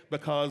 okay?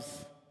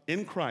 Because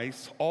in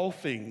Christ, all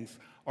things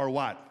are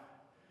what?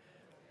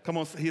 Come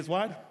on, he's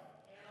what?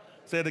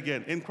 Say it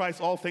again. In Christ,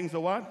 all things are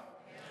what?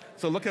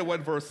 So look at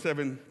what verse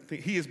 7,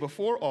 he is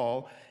before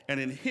all, and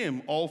in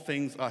him all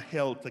things are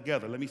held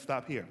together. Let me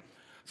stop here.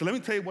 So let me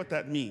tell you what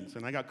that means.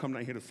 And I got to come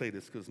down here to say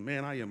this because,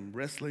 man, I am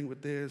wrestling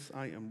with this.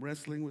 I am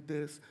wrestling with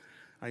this.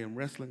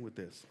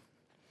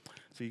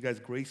 So you guys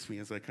grace me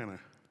as I kind of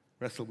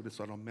wrestle with this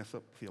so I don't mess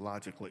up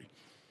theologically.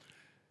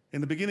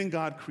 In the beginning,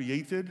 God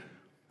created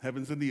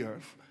heavens and the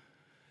earth,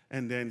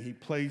 and then he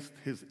placed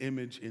his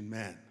image in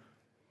man,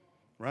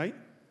 right?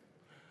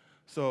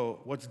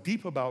 So what's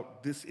deep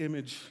about this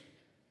image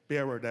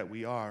bearer that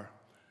we are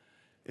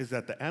is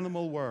that the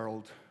animal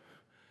world,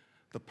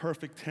 the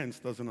perfect tense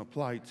doesn't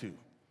apply to.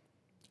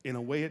 In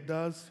a way it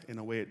does, in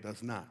a way it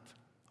does not,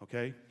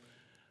 okay?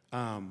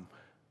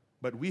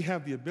 But we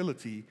have the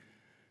ability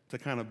to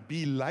kind of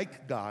be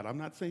like God. I'm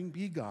not saying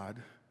be God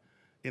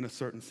in a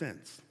certain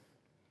sense.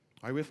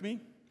 Are you with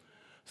me?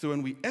 So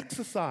when we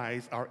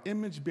exercise our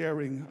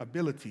image-bearing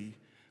ability,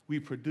 we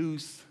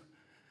produce,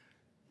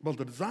 well,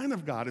 the design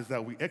of God is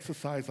that we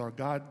exercise our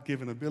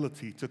God-given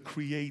ability to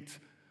create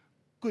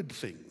good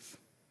things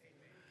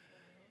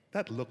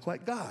that look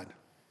like God,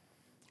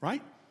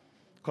 right?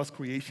 Because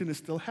creation is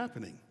still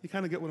happening. You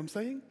kind of get what I'm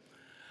saying?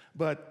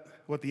 But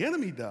what the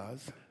enemy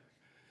does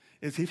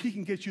is if he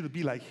can get you to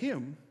be like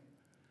him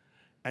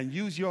and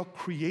use your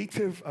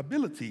creative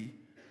ability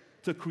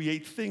to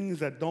create things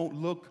that don't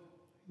look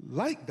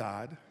like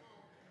God,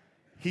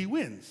 he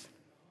wins.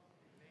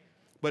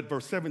 But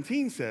verse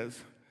 17 says,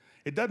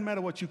 it doesn't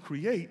matter what you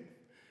create.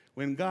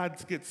 When God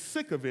gets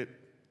sick of it,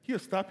 he'll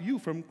stop you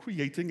from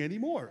creating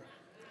anymore.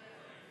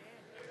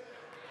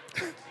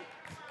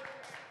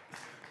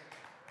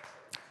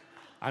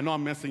 I know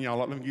I'm messing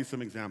y'all up. Let me give you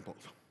some examples.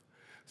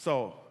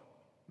 So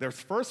there's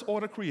first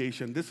order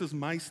creation. This is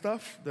my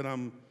stuff that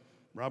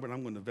Robert,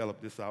 I'm going to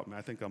develop this out, man.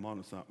 I think I'm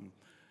onto something.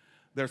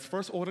 There's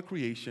first order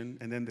creation,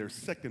 and then there's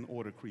second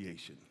order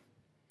creation.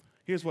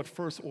 Here's what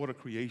first order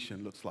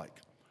creation looks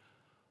like.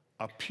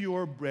 A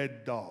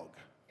purebred dog,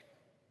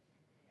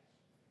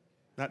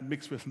 not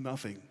mixed with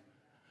nothing.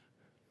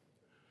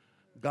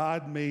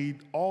 God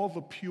made all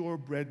the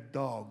purebred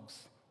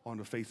dogs on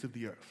the face of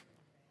the earth.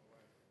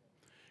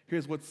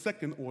 Here's what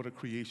second order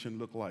creation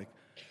looked like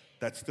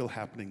that's still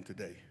happening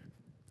today.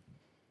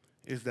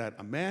 Is that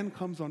a man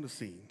comes on the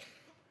scene,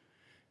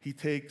 he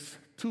takes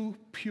two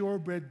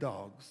purebred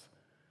dogs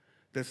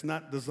that's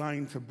not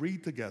designed to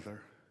breed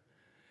together,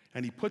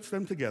 and he puts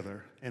them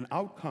together, and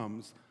out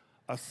comes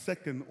a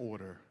second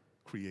order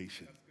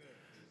creation.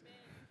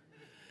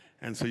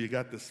 And so you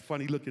got this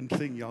funny looking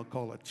thing y'all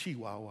call a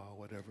chihuahua or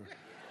whatever.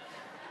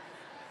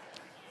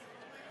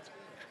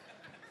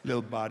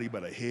 Little body,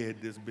 but a head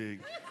this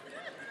big.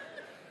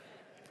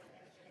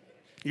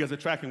 You guys are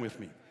tracking with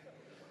me?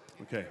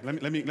 Okay,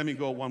 let me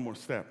go one more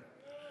step.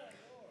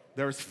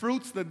 There's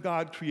fruits that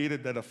God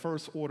created that are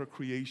first order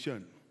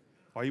creation.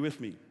 Are you with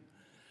me?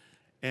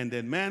 And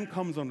then man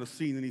comes on the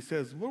scene and he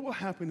says, what will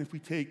happen if we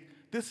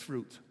take this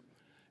fruit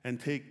and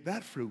take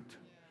that fruit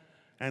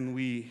and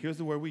here's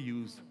the word we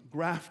use,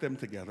 graft them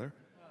together,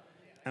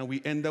 and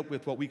we end up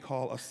with what we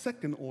call a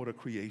second order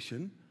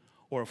creation,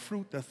 or a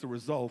fruit that's the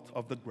result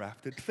of the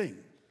grafted thing.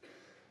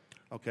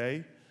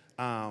 Okay?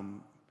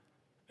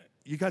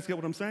 You guys get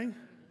what I'm saying?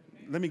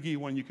 Let me give you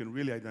one you can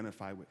really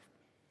identify with.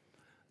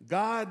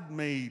 God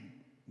made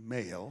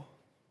male,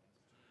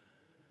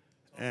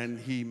 and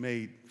he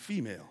made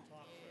female.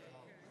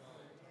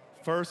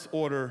 First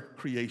order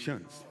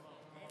creations.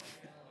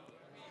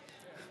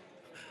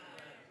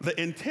 The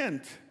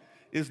intent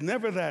is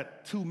never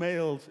that two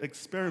males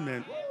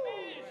experiment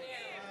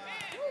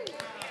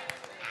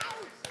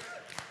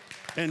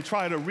and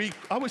try to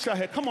I wish I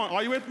had, come on,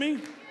 are you with me?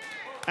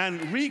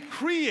 And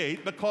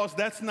recreate, because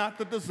that's not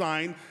the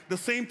design. The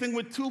same thing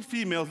with two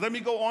females. Let me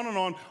go on and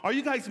on. Are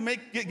you guys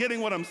getting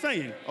what I'm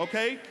saying?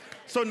 Okay?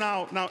 So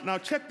now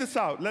check this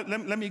out.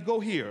 Let me go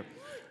here.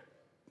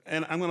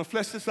 And I'm going to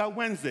flesh this out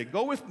Wednesday.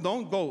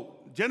 Don't go.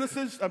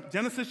 Genesis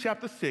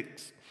chapter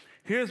 6.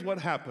 Here's what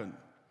happened.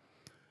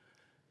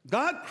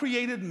 God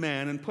created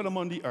man and put him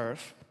on the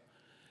earth.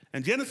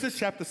 And Genesis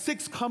chapter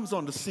 6 comes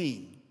on the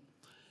scene.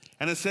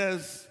 And it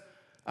says,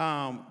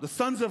 the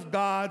sons of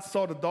God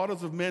saw the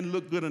daughters of men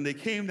look good, and they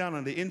came down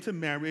and they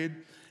intermarried.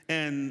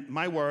 And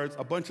my words,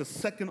 a bunch of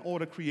second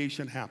order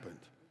creation happened.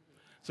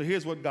 So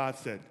here's what God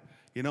said.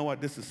 You know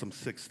what? This is some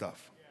sick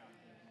stuff.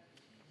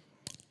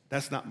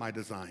 That's not my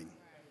design.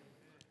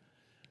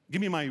 Give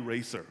me my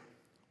eraser.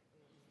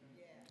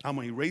 I'm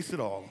going to erase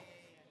it all,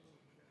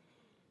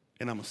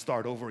 and I'm going to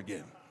start over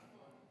again.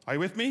 Are you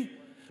with me?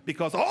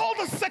 Because all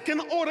the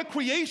second order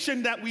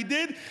creation that we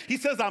did, he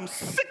says, I'm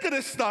sick of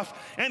this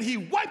stuff, and he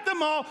wiped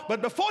them all,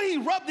 but before he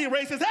rubbed the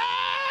eraser, he says,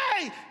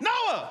 hey,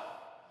 Noah,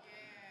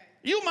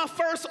 you my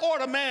first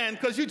order man,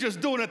 because you're just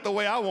doing it the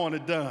way I want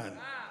it done.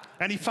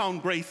 And he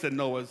found grace in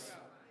Noah's.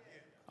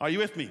 Are you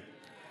with me?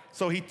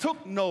 So he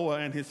took Noah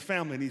and his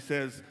family, and he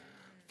says,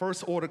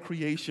 first order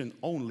creation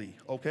only,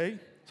 okay?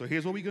 So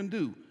here's what we're going to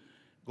do.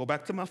 Go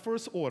back to my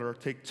first order,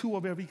 take two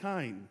of every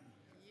kind.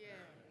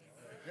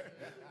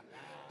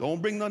 Don't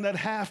bring none of that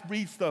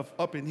half-breed stuff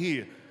up in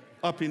here,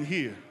 up in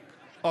here,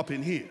 up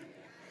in here.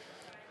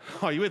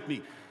 Are you with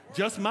me?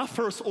 Just my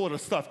first order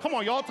stuff. Come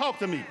on, y'all talk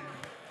to me.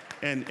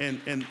 And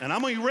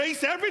I'm going to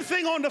erase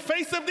everything on the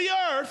face of the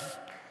earth,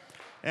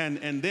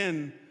 and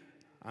then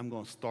I'm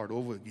going to start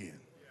over again.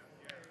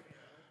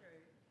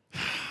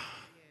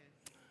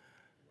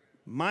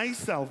 My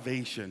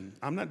salvation,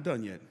 I'm not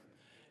done yet,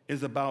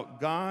 is about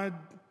God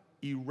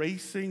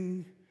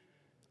erasing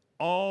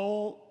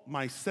all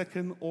my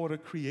second order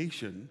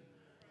creation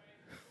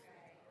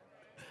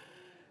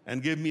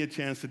and give me a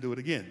chance to do it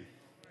again.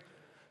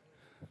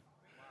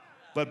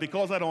 But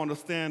because I don't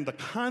understand the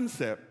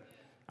concept,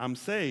 I'm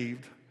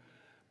saved,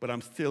 but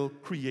I'm still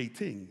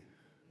creating.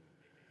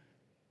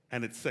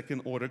 And it's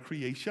second order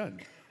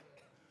creation.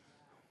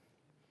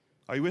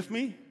 Are you with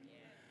me?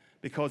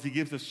 Because he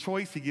gives us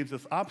choice, he gives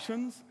us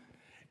options,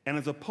 and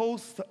as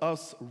opposed to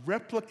us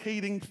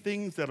replicating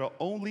things that are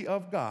only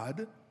of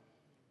God,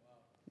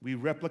 we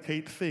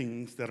replicate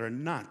things that are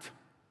not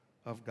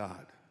of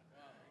God.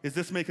 Is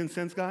this making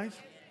sense, guys?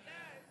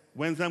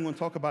 Wednesday, I'm going to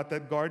talk about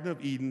that Garden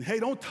of Eden. Hey,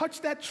 don't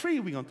touch that tree.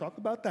 We're going to talk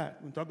about that.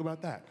 We're going to talk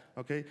about that,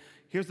 okay?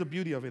 Here's the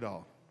beauty of it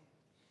all.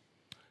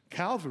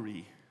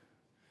 Calvary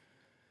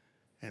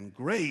and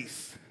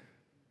grace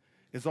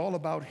is all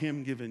about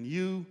him giving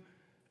you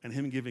and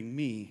him giving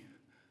me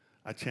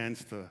a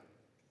chance to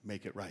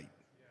make it right.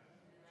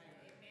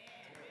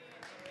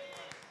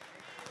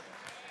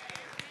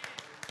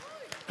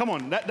 Come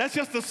on, that's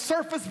just the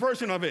surface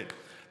version of it.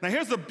 Now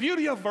here's the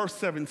beauty of verse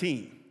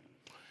 17.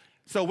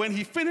 So when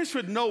he finished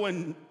with Noah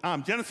in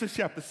Genesis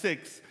chapter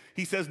 6,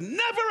 he says,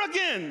 never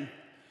again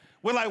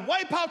Will I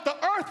wipe out the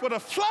earth with a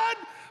flood?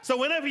 So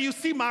whenever you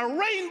see my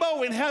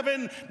rainbow in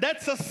heaven,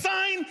 that's a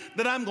sign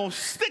that I'm going to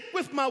stick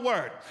with my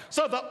word.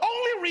 So the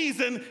only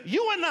reason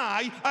you and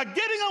I are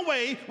getting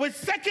away with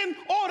second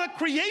order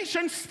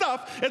creation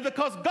stuff is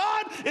because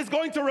God is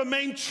going to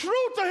remain true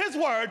to his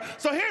word.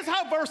 So here's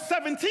how verse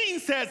 17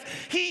 says,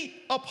 he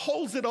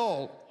upholds it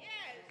all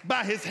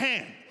by his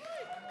hand.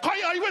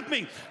 Are you with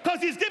me? Because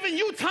he's given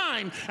you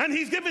time and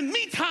he's given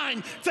me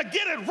time to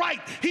get it right.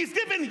 He's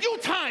given you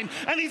time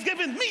and he's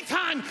given me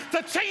time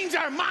to change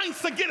our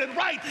minds to get it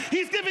right.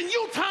 He's given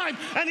you time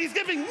and he's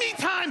giving me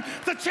time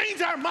to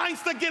change our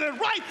minds to get it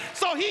right.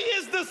 So he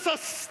is the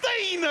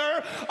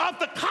sustainer of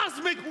the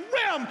cosmic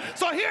realm.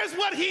 So here's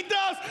what he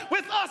does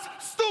with us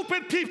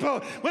stupid people.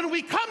 When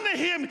we come to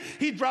him,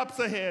 he drops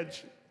a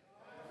hedge.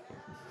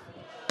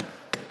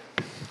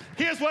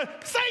 Here's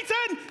what,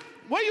 Satan,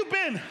 where you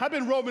been? I've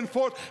been roaming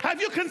forth.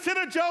 Have you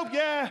considered Job?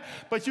 Yeah,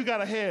 but you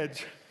got a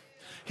hedge.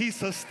 He's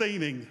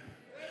sustaining.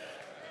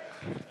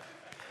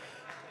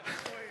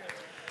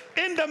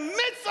 In the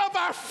midst of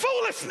our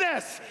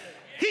foolishness,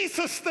 he's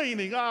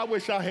sustaining. Oh, I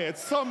wish I had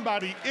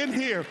somebody in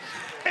here.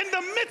 In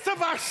the midst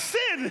of our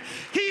sin,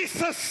 he's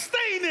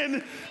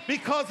sustaining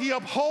because he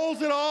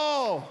upholds it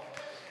all.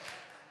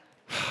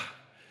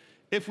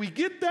 If we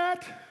get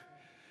that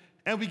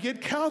and we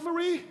get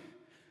Calvary,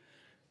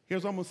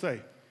 here's what I'm going to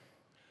say.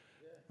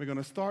 We're going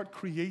to start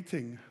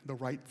creating the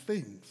right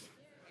things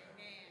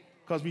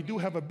because we do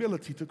have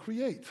ability to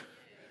create.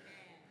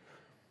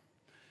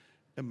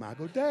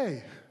 Imago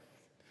Dei.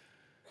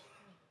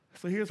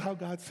 So here's how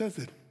God says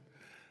it.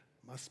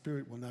 My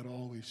spirit will not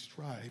always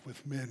strive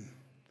with men,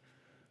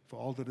 for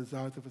all the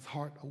desires of his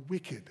heart are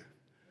wicked.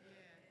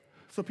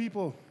 So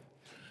people,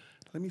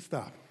 let me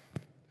stop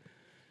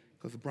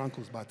because the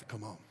Bronco's about to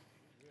come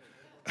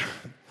on.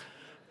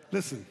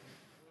 Listen,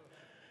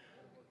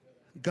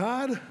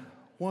 God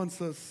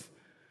wants us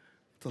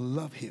to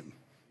love him.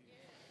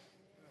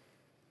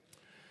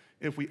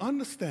 If we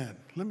understand,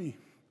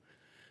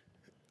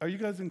 are you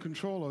guys in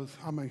control? Or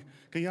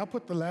can y'all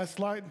put the last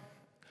slide?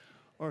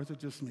 Or is it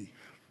just me?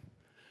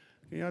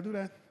 Can y'all do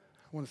that?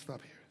 I want to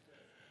stop here.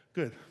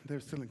 Good,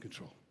 they're still in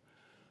control.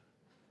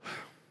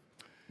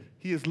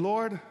 He is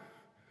Lord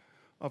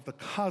of the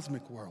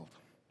cosmic world.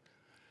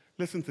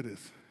 Listen to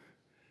this.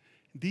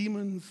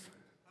 Demons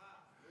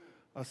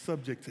are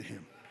subject to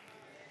him.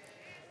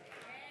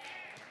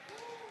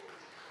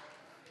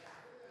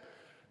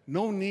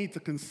 No need to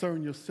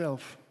concern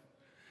yourself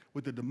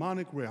with the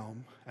demonic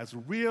realm. As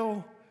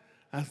real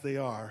as they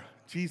are,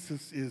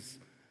 Jesus is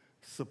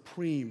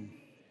supreme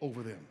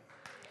over them.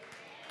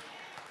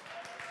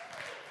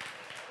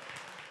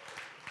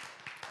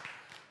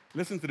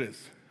 Listen to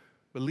this.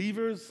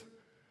 Believers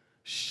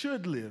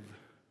should live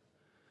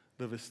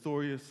the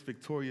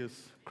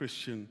victorious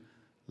Christian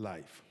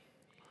life.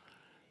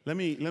 Let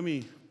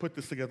me put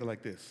this together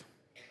like this.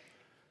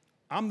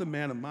 I'm the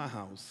man of my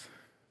house.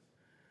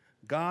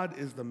 God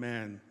is the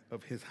man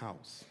of his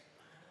house.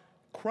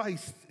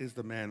 Christ is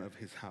the man of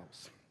his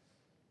house.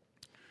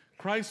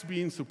 Christ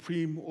being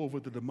supreme over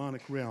the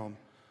demonic realm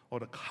or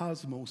the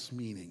cosmos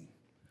meaning.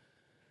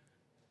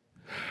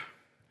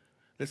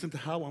 Listen to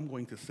how I'm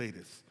going to say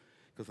this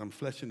because I'm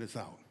fleshing this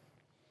out.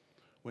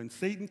 When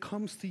Satan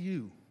comes to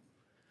you,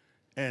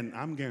 and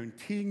I'm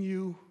guaranteeing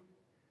you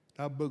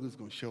that booger's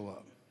going to show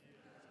up.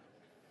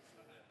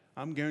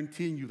 I'm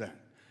guaranteeing you that.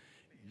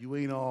 You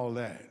ain't all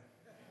that.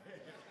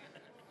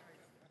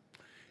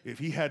 If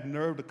he had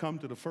nerve to come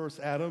to the first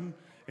Adam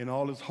in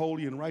all his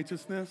holy and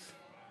righteousness,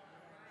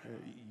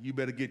 you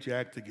better get your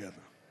act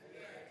together.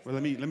 Well,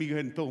 let me go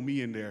ahead and throw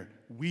me in there.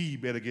 We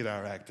better get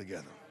our act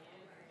together.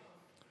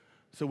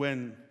 So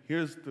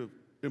here's the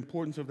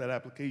importance of that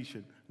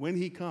application. When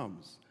he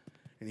comes,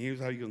 and here's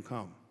how you're going to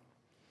come.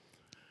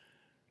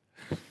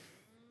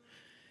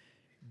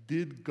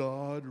 Did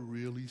God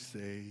really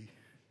say,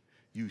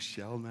 you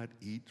shall not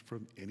eat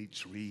from any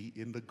tree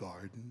in the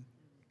garden?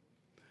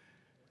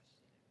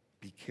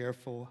 Be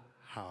careful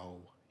how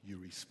you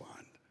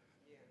respond.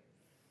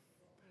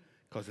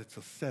 Because it's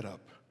a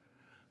setup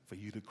for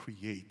you to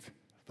create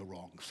the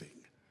wrong thing.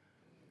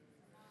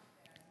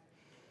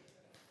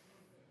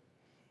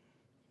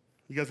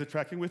 You guys are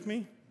tracking with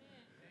me?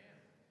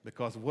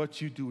 Because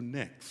what you do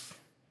next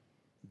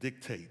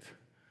dictate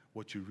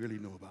what you really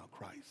know about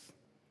Christ.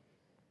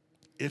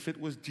 If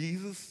it was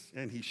Jesus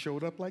and he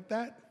showed up like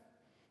that,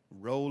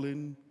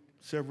 rolling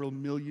several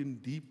million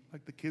deep,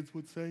 like the kids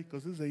would say,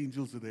 because his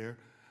angels are there.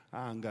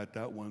 I ain't got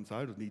that one, so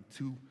I just need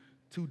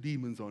two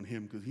demons on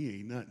him because he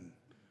ain't nothing.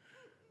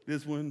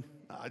 This one,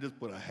 I just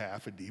put a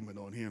half a demon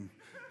on him.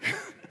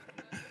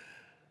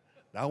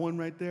 That one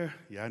right there,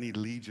 yeah, I need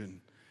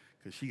Legion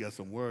because she got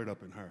some word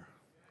up in her,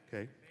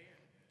 okay?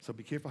 So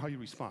be careful how you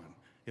respond.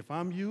 If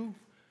I'm you,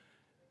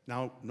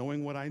 now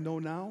knowing what I know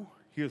now,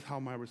 here's how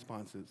my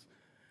response is.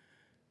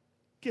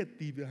 Get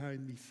thee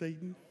behind me,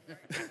 Satan.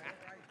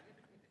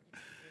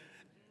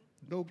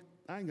 No,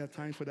 I ain't got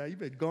time for that. You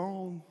better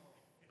gone.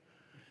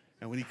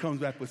 And when he comes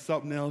back with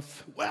something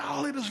else,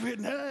 well, it is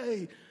written,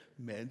 hey,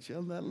 Man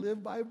shall not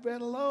live by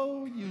bread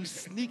alone, you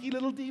sneaky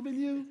little demon,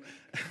 you.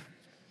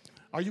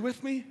 Are you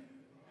with me?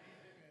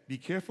 Be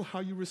careful how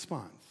you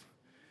respond.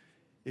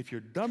 If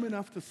you're dumb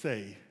enough to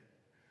say,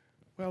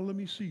 well, let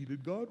me see,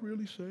 did God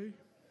really say?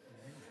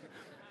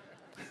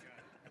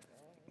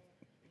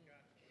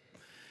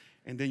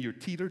 And then you're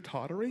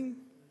teeter-tottering,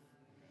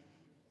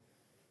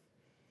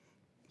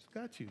 it's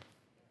got you.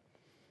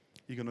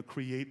 You're going to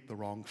create the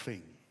wrong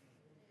thing.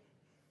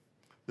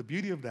 The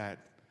beauty of that,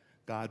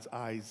 God's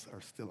eyes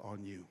are still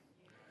on you.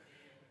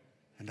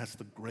 And that's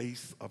the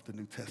grace of the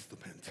New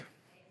Testament.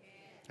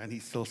 And he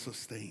still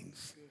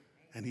sustains.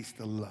 And he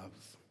still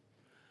loves.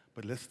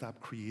 But let's stop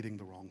creating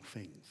the wrong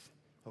things,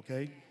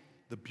 okay?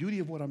 The beauty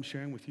of what I'm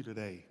sharing with you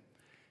today,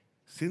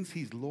 since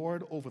he's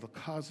Lord over the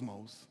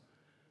cosmos,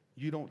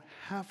 you don't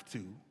have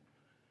to.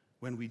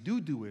 When we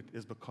do it,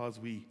 is because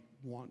we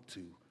want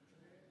to,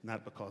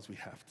 not because we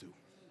have to.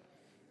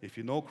 If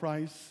you know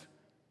Christ,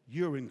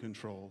 you're in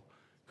control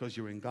because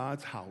you're in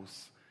God's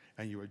house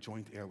and you're a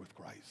joint heir with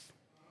Christ.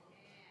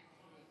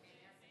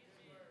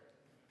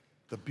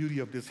 The beauty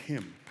of this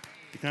hymn.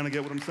 You kind of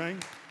get what I'm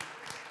saying?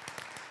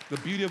 The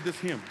beauty of this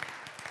hymn.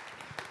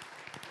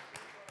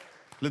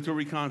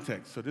 Literary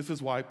context. So this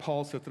is why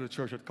Paul said to the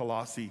church at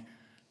Colossae,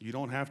 you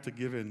don't have to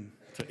give in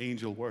to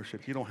angel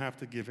worship. You don't have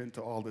to give in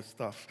to all this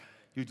stuff.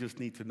 You just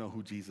need to know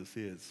who Jesus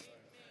is.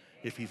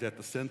 If he's at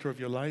the center of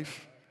your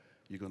life,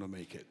 you're going to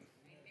make it.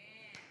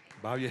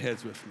 Bow your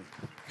heads with me.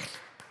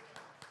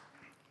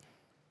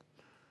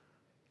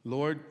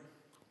 Lord,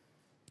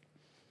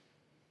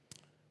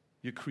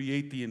 you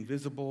create the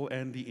invisible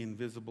and the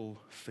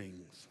invisible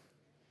things.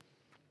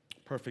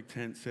 Perfect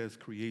tense says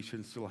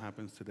creation still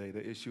happens today.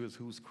 The issue is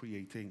who's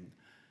creating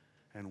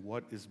and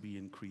what is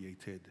being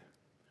created.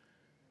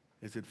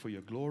 Is it for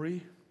your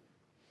glory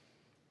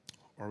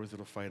or is it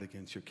a fight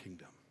against your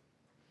kingdom?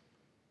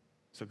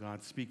 So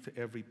God, speak to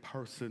every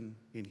person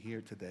in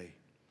here today.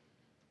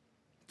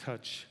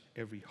 Touch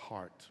every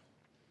heart.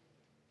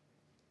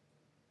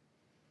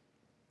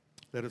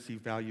 Let us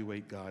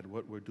evaluate, God,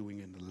 what we're doing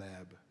in the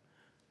lab.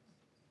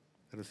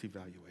 Let us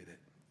evaluate it.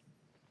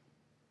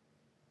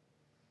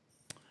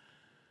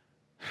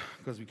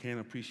 Because we can't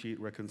appreciate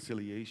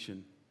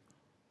reconciliation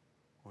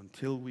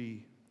until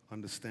we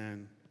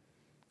understand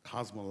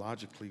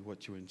cosmologically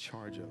what you're in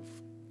charge of,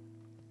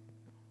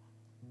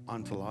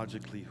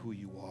 ontologically who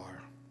you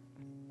are,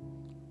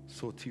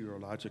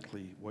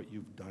 soteriologically what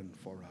you've done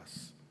for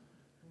us,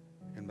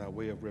 and by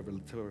way of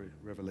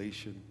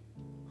revelation,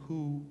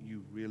 who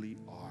you really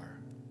are.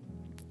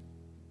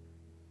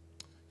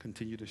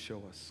 Continue to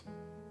show us.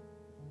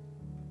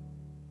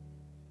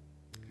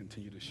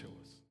 Continue to show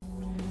us.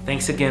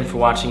 Thanks again for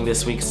watching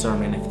this week's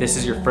sermon. If this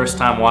is your first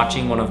time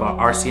watching one of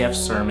our RCF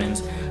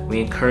sermons, we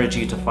encourage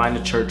you to find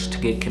a church to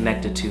get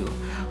connected to,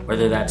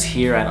 whether that's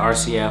here at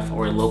RCF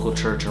or a local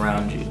church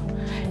around you.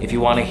 If you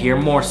want to hear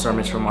more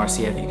sermons from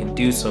RCF, you can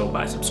do so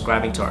by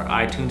subscribing to our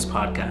iTunes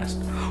podcast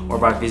or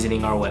by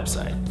visiting our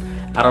website.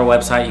 At our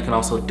website, you can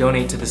also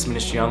donate to this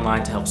ministry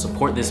online to help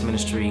support this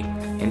ministry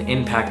in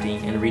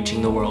impacting and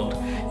reaching the world.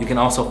 You can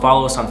also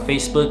follow us on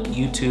Facebook,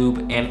 YouTube,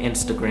 and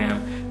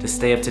Instagram to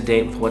stay up to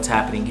date with what's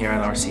happening here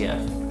at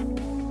RCF.